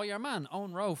as well. Oh, your man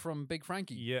Owen Rowe from Big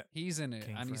Frankie. Yeah. He's in it,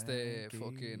 King and he's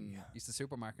Frankie. he's the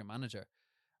supermarket manager,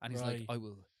 and he's Right. like, I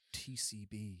will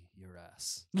TCB your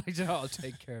ass. Like, you know, I'll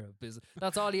take care of business.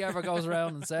 That's all he ever goes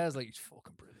around and says. Like, he's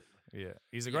fucking brilliant. Yeah,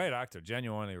 he's a great actor.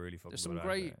 Genuinely, really fucking. There's some good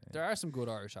great. actor, There are some good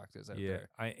Irish actors out yeah.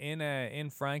 there. In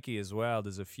Frankie as well.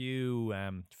 There's a few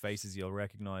faces you'll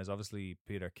recognize. Obviously,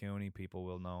 Peter Cooney. People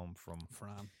will know him from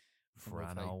Fran. From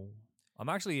Love Frano. I'm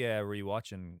actually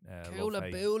rewatching Coola Love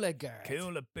Hate. Boola guard.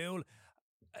 Coola Boola.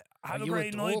 Have Are a you a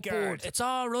great night, dope guard. board? It's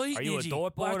all right, Are you a Nidgy.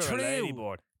 dope We're board or a true. lady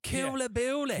board? Coola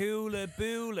boola. Coola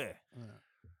Boola.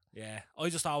 Yeah, I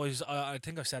just always, I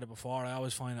think I've said it before, I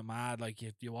always find it mad, like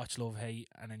you watch Love Hate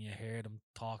and then you hear them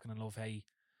talking in Love Hate,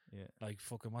 Yeah. like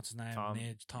fucking, what's his name?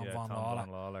 Tom Von Lawler.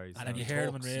 Von Lawler. He's And then nice. you hear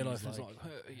them in talks real and life, he's it's like,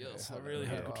 like, yes, I yeah, really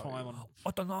had a good yeah. time. On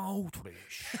I don't know,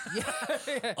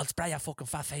 Trish. Yeah. I'll spray your fucking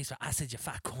fat face with acid, you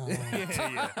fat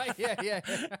cunt. yeah.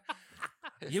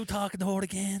 You talking to her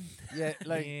again? Yeah,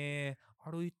 like, Yeah.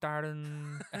 Are we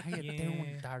Darren? how you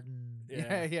doing, Darden?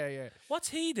 Yeah. Yeah. What's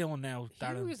he doing now, He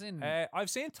Darren? was in. I've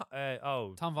seen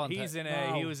Tom Von he's in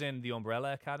No. he was in the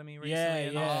Umbrella Academy recently. Yeah,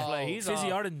 and yeah. like, he's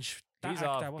Fizzy off, Orange. That he's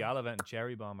actor, off what- Gallivant and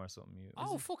Cherry Bomb or something.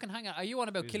 oh, fucking hang on. Are you on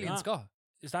about Who's Killian that? Scott?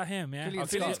 Is that him, yeah? Killian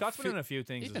Killian Scott. Scott's been in a few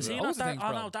things He's as Is been he well. loads not of that?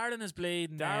 things, Oh bro. no, Darren is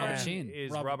Blade. Darren Sheen.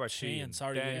 is Robert Robert Sheen, Sheen.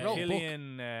 sorry, Then yeah. Wrote a book.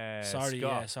 Killian Sorry,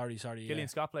 Scott. yeah, sorry. Killian Yeah.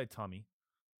 Scott played Tommy.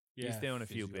 Yeah. He's doing a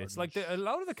few Fizzy bits. Orange. Like a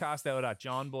lot of the cast out of that.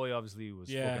 John Boy obviously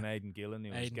was Yeah. fucking Aidan Gillen. He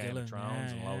was Aidan Game Gillen, of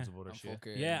Thrones and yeah, loads yeah. of other And shit.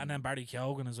 fucking- Yeah, and then Barry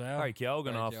Keoghan as well. Barry Keoghan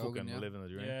Barry off Keoghan, fucking yeah. living the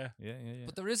dream. Yeah. Yeah.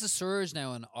 But there is a surge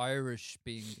now in Irish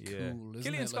being Yeah. cool, isn't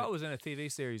Killian it? Scott Like, was in a TV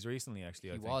series recently, actually.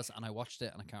 I he think. was, and I watched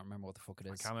it, and I can't remember what the fuck it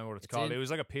I is. can't remember what it's It's called. in- It was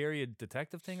like a period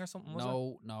detective thing or something, was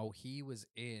it? No, he was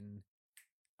in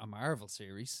a Marvel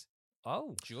series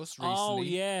Oh. just recently. Oh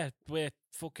yeah, with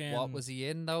fucking What was he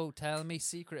in though? Tell me.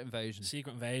 Secret Invasion.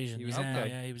 Secret Invasion? He was yeah, in that.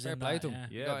 yeah, he was Fair in play that. to him. Yeah.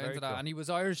 He Yeah, got very into that, cool. and he was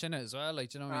Irish in it as well.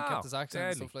 Like, you know, he Oh, kept his accent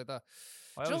and deadly. stuff like that.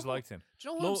 I Do you always know- liked him. Do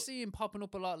you know who I'm Lo- seeing popping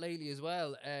up a lot lately as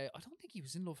well? I don't think he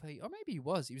was in Love Hate, or maybe he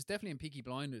was. He was definitely in Peaky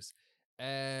Blinders.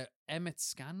 Emmett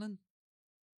Scanlon.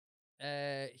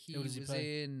 He Who does he was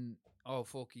play? in. Oh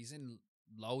fuck, he's in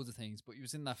loads of things, but he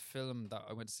was in that film that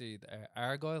I went to see,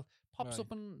 Argyle. Pops Right.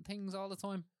 up in things all the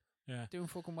time. Yeah. Doing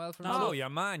fucking well for No, himself. Oh, your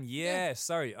man. Yeah,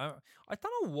 sorry. I don't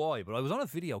know why, but I was on a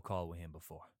video call with him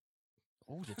before.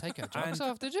 Oh, did you take our jokes And-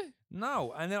 off? Did you?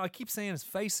 No, and then I keep seeing his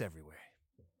face everywhere.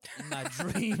 In my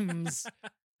dreams.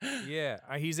 Yeah,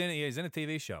 he's in a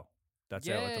TV show that's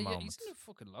out at the moment. he's in a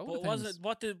fucking load But of was things. it?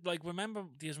 What did like? Remember?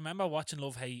 Do you remember watching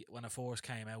Love Hate when it first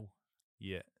came out?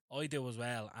 Yeah. I do as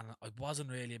well, and I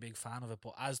wasn't really a big fan of it.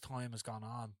 But as time has gone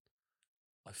on,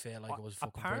 I feel like it was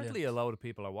fucking Apparently, brilliant. a lot of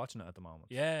people are watching it at the moment.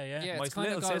 Yeah, yeah, Yeah, My it's kinda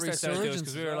little got a sister started resurgence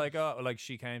because as we were well. like, oh, like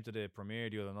she came to the premiere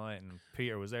the other night and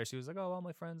Peter was there. She was like, oh, all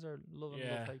my friends are loving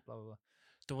Yeah. Love Hate, blah blah blah.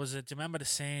 There was a. Do you remember the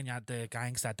scene? You had the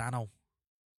gangster Dano,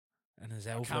 and his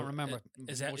I outfit. can't remember.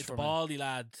 His much the from it. baldy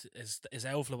lad. His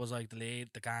outfit was like the lead,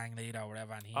 the gang leader or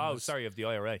whatever. And he Oh, was, sorry, of the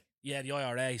IRA. Yeah, the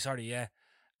IRA. Sorry, yeah,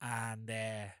 and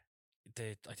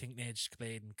I think Nage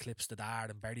Blade and clips the dart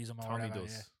and buries him or Tommy whatever.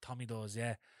 does. Yeah. Tommy does,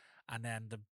 yeah. And then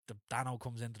the Dano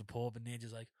comes into the pub and Nage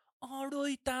is like, "All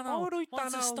right, Dano, All right,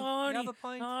 what's the Dano, story? you have a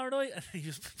pint?" All right," and he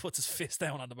just puts his fist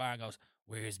down on the bar and goes,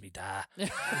 "Where's me dad?"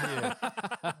 Yeah.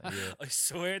 I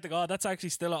swear to God, that's actually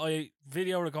still I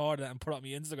video recorded it and put it on my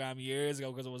Instagram years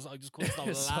ago because I just couldn't stop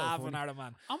It's so laughing funny. at it,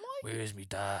 man. Am Where's me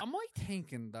dad? I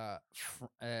thinking that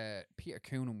Peter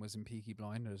Coonan was in Peaky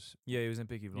Blinders Yeah, he was in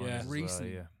Peaky Blinders as well,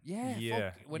 recently? yeah. Yeah,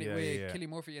 Yeah, fuck. When yeah, with yeah. Cillian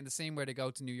Murphy in the scene where they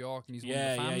go to New York and he's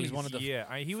Yeah, one of the yeah, families. he's one of the-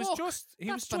 Yeah, he was Fuck, just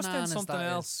that's in bananas, something that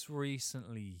is. else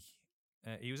recently.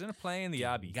 He was in a play in the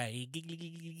Abbey.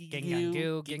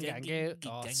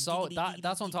 Oh, so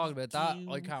that's what I'm talking about. That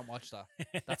I can't watch that.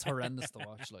 That's horrendous to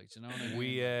watch. Like, do you know what I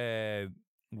mean?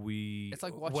 We It's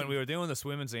like when watching- we were doing the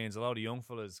swimming scenes, a lot of young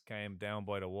fellas came down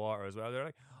by the water as well. They're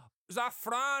like, "Is that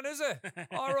Fran? Is it?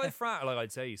 All right, Fran." Like,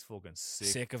 I'd say he's fucking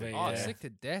Sick of to it, Oh, yeah. sick to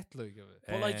death, like of it.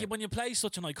 But like when you play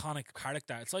such an iconic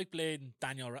character, it's like playing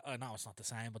Daniel. No, it's not the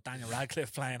same. But Daniel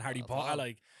Radcliffe playing Harry Potter,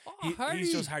 like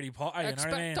he's just Harry Potter. You know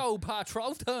what I mean? Expecto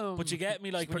Patronum. But you get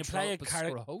me, like when you play a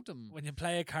character, Patronum. when you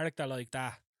play a character like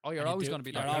that. Oh, you're and you always do- going to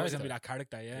be You're that always character. going to be that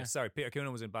character. Yeah. Sorry, Peter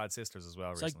Coonan was in Bad Sisters as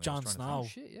well. It's recently. like Jon I was trying to Snow Oh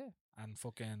shit, yeah. and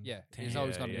fucking Yeah, thing. he's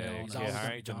always gonna be yeah, known. yeah, He's yeah, always gonna be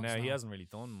Harrington. Jon No, he Snow. hasn't really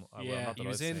done. Well, Yeah, not he that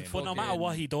was I've in seen. But no matter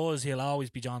what he does, he'll always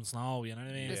be Jon Snow. You know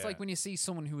what I mean? Yeah. It's like when you see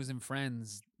someone who was in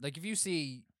Friends. Like if you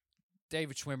see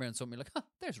David Schwimmer and something, you're like,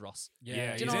 there's Ross. Yeah, Do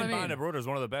you he's know in what I Band mean? of Brothers,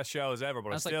 one of the best shows ever. But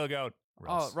I That's like- still go.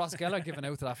 Oh, Ross Geller giving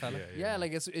out to that fella. Yeah,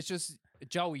 Like it's just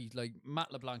Joey, like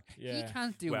Matt LeBlanc. Yeah. He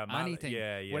can't do Well, Matt- anything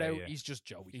yeah, without. yeah. He's just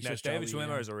Joey. He's Now, just David Joey, Schwimmer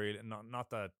yeah. is a real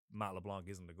not that Matt LeBlanc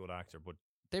isn't a good actor, but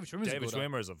David Schwimmer's David a good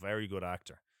Schwimmer is a very good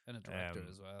actor. and a director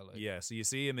as well. Like, Yeah, so you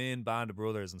see him in Band of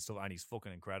Brothers and stuff, and he's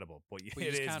fucking incredible. But, but you it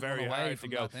just is can't very run away hard to from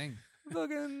go. that thing.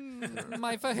 Fucking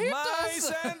My fajitas. my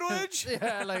sandwich.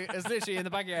 Yeah, like it's literally in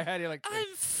the back of your head. You're like, I'm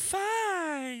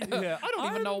fine. Yeah, I don't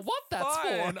even know I'm what that's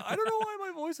fine. for. I don't know why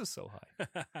my voice is so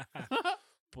high.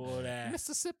 But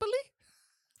Mississippi.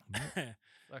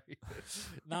 Sorry.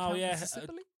 no, yeah,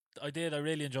 Mississippi. I did. I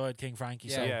really enjoyed King Frankie.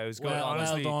 So Yeah, it was good. well,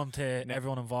 Honestly, well done to ne-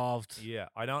 everyone involved. Yeah,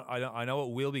 I know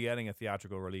it will be getting a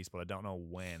theatrical release, but I don't know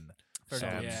when. Fair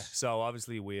enough. Yeah. So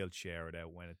obviously we'll share it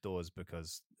out when it does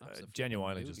because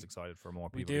genuinely just Absolutely. excited for more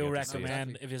We people. do to get to see it. recommend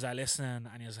Exactly. if you're listening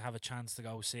and you have a chance to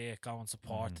go see it, go and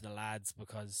support Mhm. the lads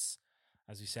because,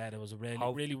 as we said, it was a really,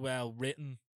 How- really well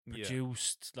written, Yeah.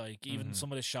 produced. Like even Mhm.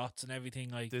 some of the shots and everything.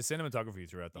 Like The cinematography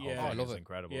throughout the whole Yeah. thing I love is it.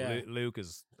 incredible. Yeah. Luke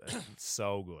is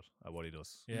so good at what he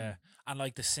does. yeah, and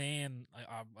like the scene. Well,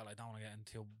 I don't want to get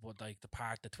into, but like the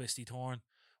part, the twisty turn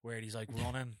where he's like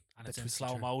running and it's in twisty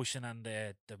slow turn. motion and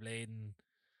the bleeding.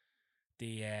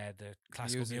 The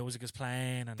classical Music. music is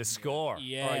playing and The score.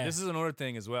 Yeah. All right, this is another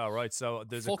thing as well, right? So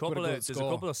there's Fuck with a good there's a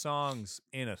score. couple of songs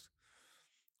in it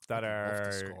that I'd love to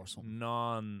are score something.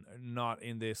 not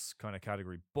in this kind of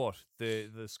category, but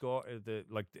the score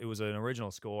it was an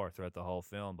original score throughout the whole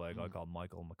film by a guy called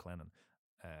Michael McLennan.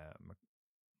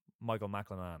 Michael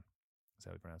McLennan. That's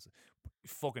how we pronounce it.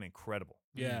 Fucking incredible.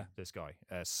 Yeah. This guy.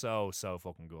 So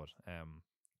fucking good.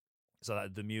 So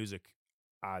that the music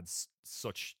adds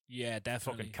such yeah,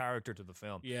 definitely. fucking character to the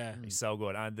film. Yeah, He's so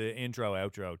good. And the intro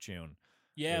outro tune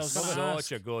yeah. I is was gonna such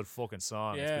ask, a good fucking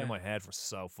song. It's been Yeah. in my head for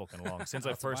so fucking long. Since I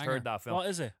That's a first banger. heard that film. what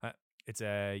is it? It's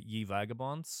Ye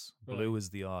Vagabonds. Right. Blue is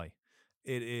the Eye.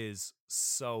 It is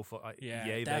so Yeah,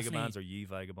 Ye definitely. Vagabonds or Ye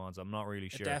Vagabonds. I'm not really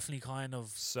It sure. definitely kind of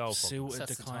So fucking suited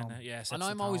sets the the kind tone. of sets And the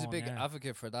I'm always a tone, big yeah.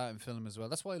 advocate for that in film as well.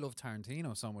 That's why I love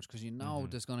Tarantino so much because you know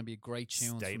Mhm. there's going to be great tunes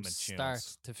from Statement start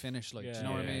tunes. to finish. Like, do Yeah. you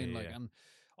know what I Yeah, mean? yeah, Like, yeah. and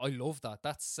I love that.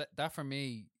 That for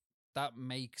me, that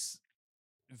makes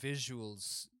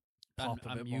visuals Pop a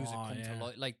and bit music more, come yeah. to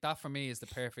life. Like that for me is the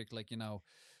perfect, like, you know,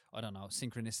 I don't know,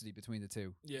 synchronicity between the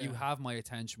two. Yeah. You have my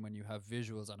attention when you have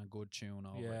visuals and a good tune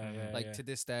over. Yeah, it. yeah, Like yeah. to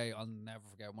this day, I'll never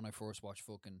forget when I first watched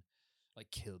fucking like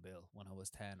Kill Bill when I was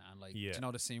 10, and like, do Yeah. you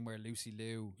know the scene where Lucy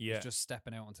Liu Yeah. is just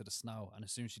stepping out onto the snow, and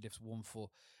as soon as she lifts one foot,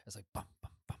 it's like bum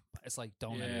bum bum. Bum. It's like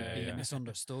Don't Let Yeah, Me Be yeah.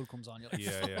 Misunderstood comes on. You're like,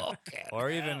 Yeah, yeah. fucking Or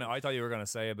even hell. I thought you were gonna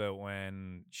say about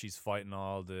when she's fighting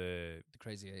all the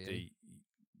crazy AA.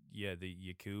 the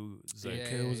Yakuza Yeah,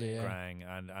 Yakuza, yeah. gang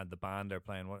and the band they're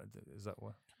playing. What is that?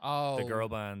 What Oh, the girl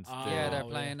band? Oh, Yeah, they're yeah.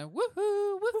 playing a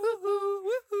woohoo woohoo.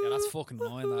 Yeah, that's fucking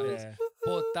annoying. That is. Yeah.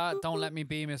 But that Don't Let Me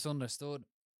Be Misunderstood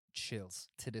chills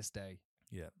to this day.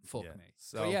 Yeah, Fuck yeah. me.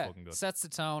 So But yeah, fucking good. sets the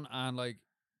tone and like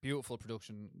beautiful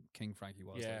production. King Frankie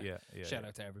was. Yeah. Like, Yeah. shout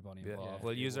out to everybody Yeah. involved.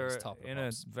 Well, It you was are top of the in a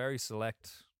pops. very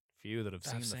select few that have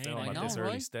seen I've the seen film it. at I this know,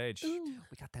 early right? stage. Ooh,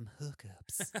 we got them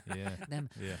hookups. Yeah, them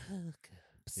Yeah.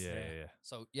 hookups. yeah.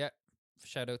 So yeah,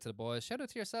 shout out to the boys. Shout out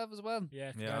to yourself as well.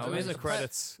 Yeah, Yeah, I'm in There's the a proud-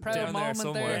 credits proud down there moment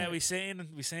somewhere. there. Yeah,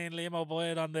 we seen Limo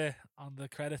Boyd on the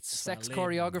credits. Sex Liam.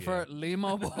 choreographer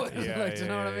Limo Boy. Yeah, Like, do you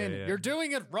know what I yeah, mean? yeah. You're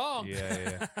doing it wrong.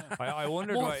 Yeah. I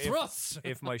wondered More what, thrust.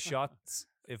 if my shots,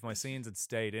 if my scenes had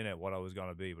stayed in it, what I was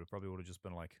gonna be, but it probably would have just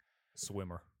been like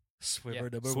swimmer, Swimmer, Yeah.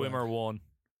 number swimmer one,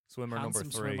 swimmer Handsome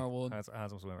number 3, swimmer one.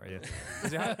 handsome swimmer. Yeah,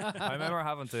 'Cause I remember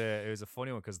having to. It was a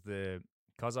funny one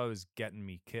because I was getting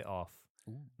me kit off,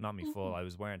 not me full. I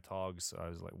was wearing togs. I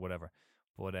was like whatever,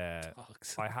 but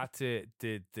Dogs. I had to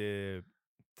the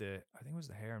I think it was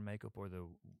the hair and makeup or the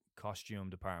costume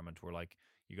department were like,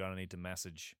 you're gonna need to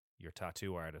message your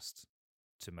tattoo artist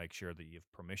to make sure that you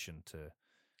have permission to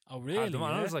Oh, have really? them on.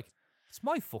 And I Yeah? was like, it's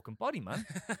my fucking body, man.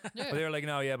 Yeah. But they were like,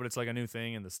 no, yeah, but it's like a new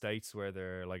thing in the States where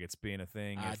they're like, it's being a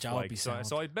thing. Ah, If, Joe like, be so I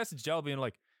sound. messaged Joe being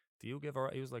like, do you give her?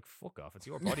 He was like, fuck off, it's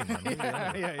your body, man. Leave it yeah,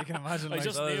 alone. yeah, you can imagine. I Like,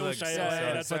 just So I was knew like, straight so- away.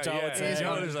 so- That's so- what Joe yeah, would say.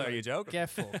 Joe was like, are you joking? get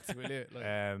fucked, will you?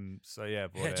 Like, So yeah,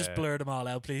 but Yeah, just blur them all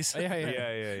out, please. yeah,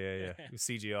 yeah. yeah.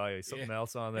 CGI, something Yeah.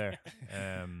 else on there.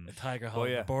 A tiger But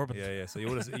holding yeah, a bourbon. yeah. So you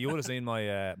would have seen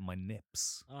my my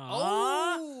nips. Aw.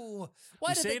 Oh, why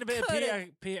You did seen they a bit of cut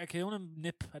it? Peter Coonan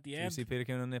nip at the Did you end? see Peter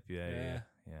Koonan nip? Yeah.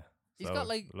 Yeah. He's So, got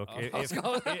like. look, oh, if I was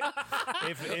gonna- if I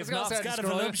was if gonna not, say It's got a describe-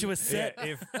 voluptuous yeah,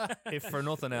 set. if for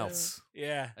nothing else,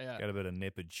 Yeah. Yeah. get a bit of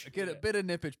nippage. Get a bit of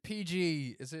nippage.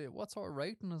 PG. Is it what sort of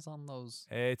rating is on those?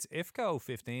 It's IFCO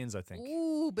 15s, I think.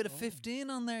 Ooh, bit of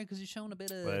 15 on there because you're showing a bit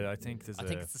of. But I think there's I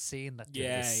think it's the scene that did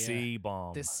Yeah, it. the C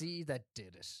bomb. The scene that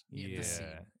did it. Yeah, The scene.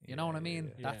 You know what I mean?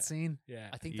 yeah, yeah. That scene. Yeah.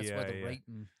 I think that's where the Yeah.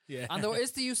 rating. Yeah. And there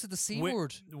is the use of the C Wi-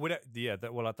 word. Well,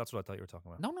 that's what I thought you were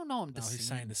talking about. No. The No, he's scene.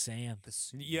 saying the same. The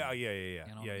scene. Yeah. You know Yeah.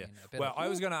 what I mean? A bit Well, of, I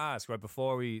was ooh. going to ask right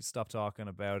before we stop talking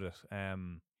about it.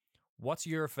 What's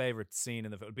your favorite scene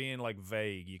in the film? Being like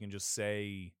vague, you can just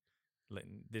say, like,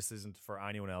 "This isn't for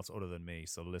anyone else other than me."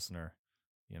 So, listener,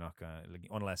 you're not gonna like,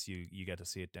 unless you get to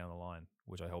see it down the line,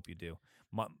 which I hope you do.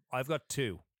 I've got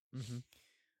two. Mhm.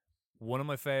 One of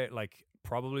my favorite, like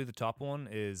probably the top one,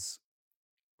 is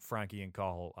Frankie and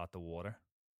Cahill at the water.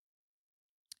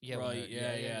 Yeah, when Right,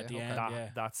 they're- yeah, at the okay. end. Yeah.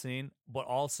 That scene, but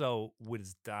also with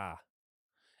his dad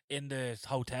In the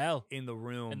hotel. in the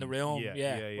room. In the room. Yeah.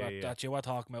 yeah. That you were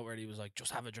talking about where he was like,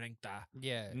 just have a drink, Dad.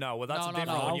 Yeah. No, well, that's No, a no,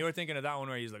 different no. one. You were thinking of that one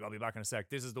where he's like, "I'll be back in a sec."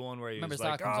 This is the one where he's Remember,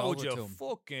 like, Zach comes "Oh, would over you to him.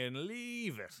 fucking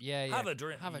leave it? Yeah, yeah. Have a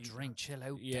drink. Have a drink. Chill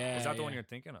out. Yeah. Is that the one you're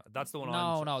thinking of? That's the one.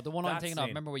 No, the one I'm that thinking of. scene.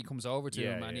 Remember when he comes over to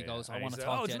Yeah, him and he yeah, goes, yeah. "I And want he's to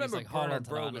like, talk "Oh, to you." do you And he's like, remember "Hold on Bernard to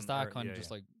that." And Brogan? his dad Or- kind yeah, of just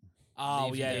yeah. like, Oh,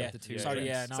 leaves yeah, him yeah. out the two Sorry,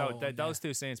 yeah. drinks. No, So yeah. those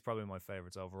two scenes probably my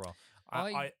favorites overall.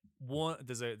 I- I one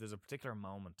there's a particular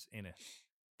moment in it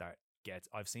that gets.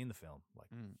 I've seen the film like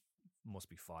Mm. must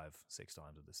be 5-6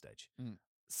 times at this stage. Mm.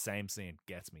 Same scene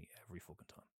gets me every fucking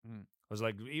time. Mm. I was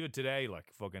like, even today,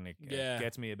 like fucking, it Yeah.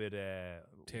 gets me a bit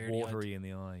Teary-eyed. watery in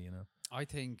the eye, you know, I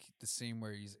think the scene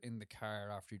where he's in the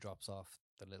car after he drops off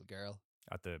the little girl.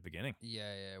 at the beginning.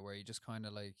 Yeah, where he just kind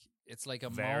of like, it's like a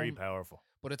Very moment, powerful.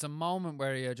 but it's a moment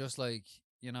where you're just like,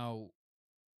 you know,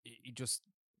 he just,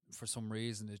 for some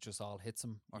reason, it just all hits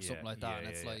him or something Yeah, like that. yeah, And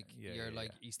it's yeah, like, yeah, you're yeah, like,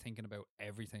 yeah. he's thinking about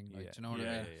everything. Like, Yeah, do you know what yeah, I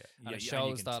mean? yeah, yeah. And Yeah, it you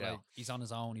shows can that tell. like he's on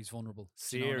his own, he's vulnerable.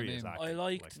 Do you know what I Serious mean? acting. I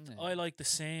liked Yeah. I liked the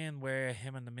scene where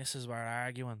him and the missus were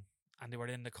arguing and they were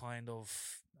in the kind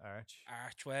of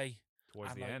archway.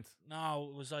 Towards and the like, end. No,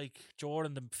 it was like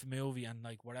during the movie and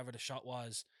like whatever the shot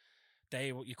was,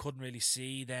 you couldn't really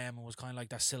see them. It was kind of like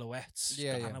their silhouettes.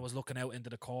 Yeah, and yeah. I was looking out into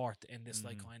the court in this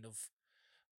like Mhm. kind of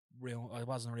room. It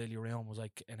wasn't really a room. It was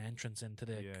like an entrance into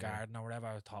the Yeah, yeah. garden or whatever.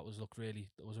 I thought it was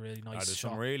a really nice There's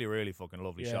shot. some really, really fucking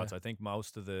lovely Yeah. shots. I think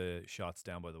most of the shots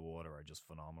down by the water are just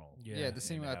phenomenal. Yeah, the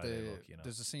scene in at how they the look, you know.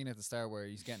 there's a scene at the start where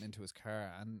he's getting into his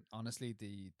car, and honestly,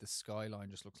 the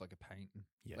skyline just looks like a painting.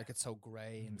 Yeah. Like it's so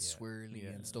grey and Yeah, swirly yeah,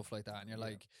 and stuff like that, and you're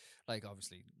yeah. like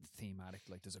obviously thematic.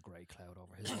 Like there's a grey cloud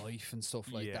over his life and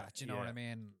stuff like Yeah, that. Do you know what I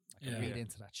yeah. mean? I can Yeah. read Yeah.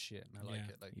 into that shit, and I like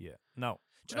Yeah. it. Like, Yeah. No.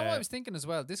 do you know what I was thinking as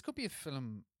well? This could be a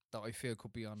film that I feel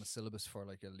could be on the syllabus for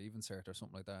like a leaving cert or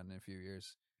something like that in a few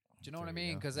years. Do you know what I There you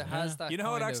mean? go. Because it Yeah. has that. You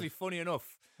know what? kind Actually, of, funny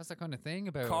enough, has that kind of thing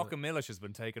about Cock it. and Millish has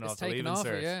been taken It's off the taken leaving off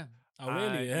cert. it, yeah. Oh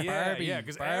really? Yeah. Yeah, Barbie- yeah,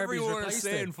 because Barbie's everyone is replaced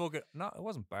saying it. fucking. No, it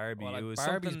wasn't Barbie. Well, like, it was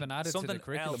Barbie's something, been added to the something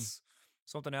curriculum. else.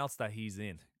 Something else that he's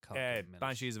in. Cock and Millish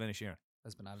Banshees of Inisherin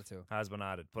has been added to. has been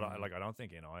added, but Mm. I don't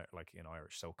think in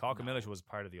Irish. So Cock and No. Millish was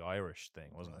part of the Irish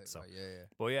thing, wasn't Right, it? So, right, yeah.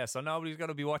 but yeah, so nobody's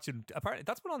gonna be watching. Apparently,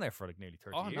 that's been on there for like nearly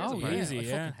 30 Oh years. no, apparently. Easy, I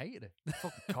yeah. fucking hated it.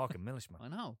 Fucking Cock and Millish, man. I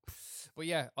know, but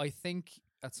yeah, I think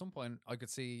at some point I could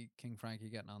see King Frankie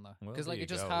getting on that Well, because there like you it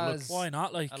just go. Look, has Why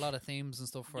not? Like a lot of themes and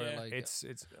stuff for Yeah. like It's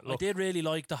I look, did really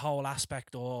like the whole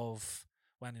aspect of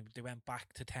when they went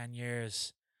back to 10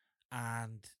 years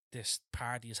and this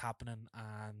party is happening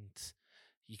and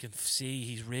you can see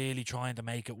he's really trying to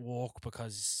make it work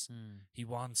because he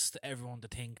wants everyone to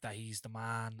think that he's the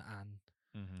man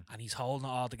and he's holding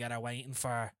it all together waiting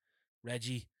for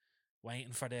Reggie,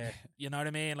 waiting for the you know what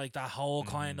I mean, like that whole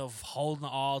kind of holding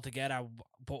it all together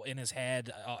but in his head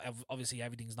obviously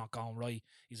everything's not going right,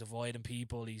 he's avoiding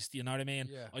people, he's you know what I mean.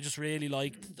 Yeah. I just really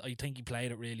liked, I think he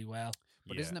played it really well.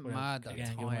 But yeah. isn't it Well, mad that again,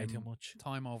 giving away too time, much.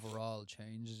 time overall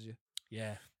changes you?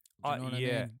 Yeah. Do you know what I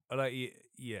yeah, mean? like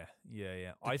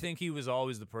yeah. I think he was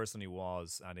always the person he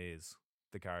was and is.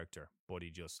 the character, but he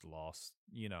just lost.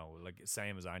 You know, like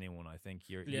same as anyone. I think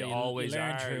you you always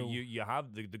learn are. through- You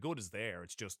have the good is there.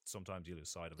 It's just sometimes you lose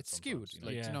sight of it. It's sometimes, skewed, you know?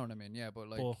 like, Yeah. do you know what I mean? Yeah, but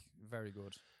like, But- very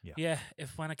good. Yeah,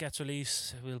 if when it gets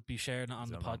released, we'll be sharing it on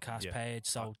the podcast page.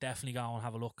 So definitely go and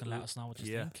have a look and let us know what you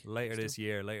think. Later this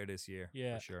year.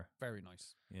 Yeah. for sure. Very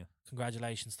nice.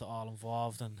 Congratulations to all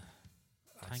involved, and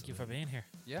thank you for being here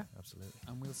Yeah, Absolutely.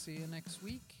 and we'll see you next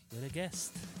week. with a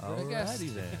guest. With a guest.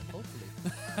 Alrighty then.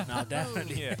 Hopefully. No,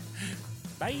 definitely. Yeah.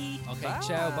 Bye. Okay,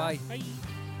 ciao, bye.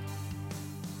 Bye.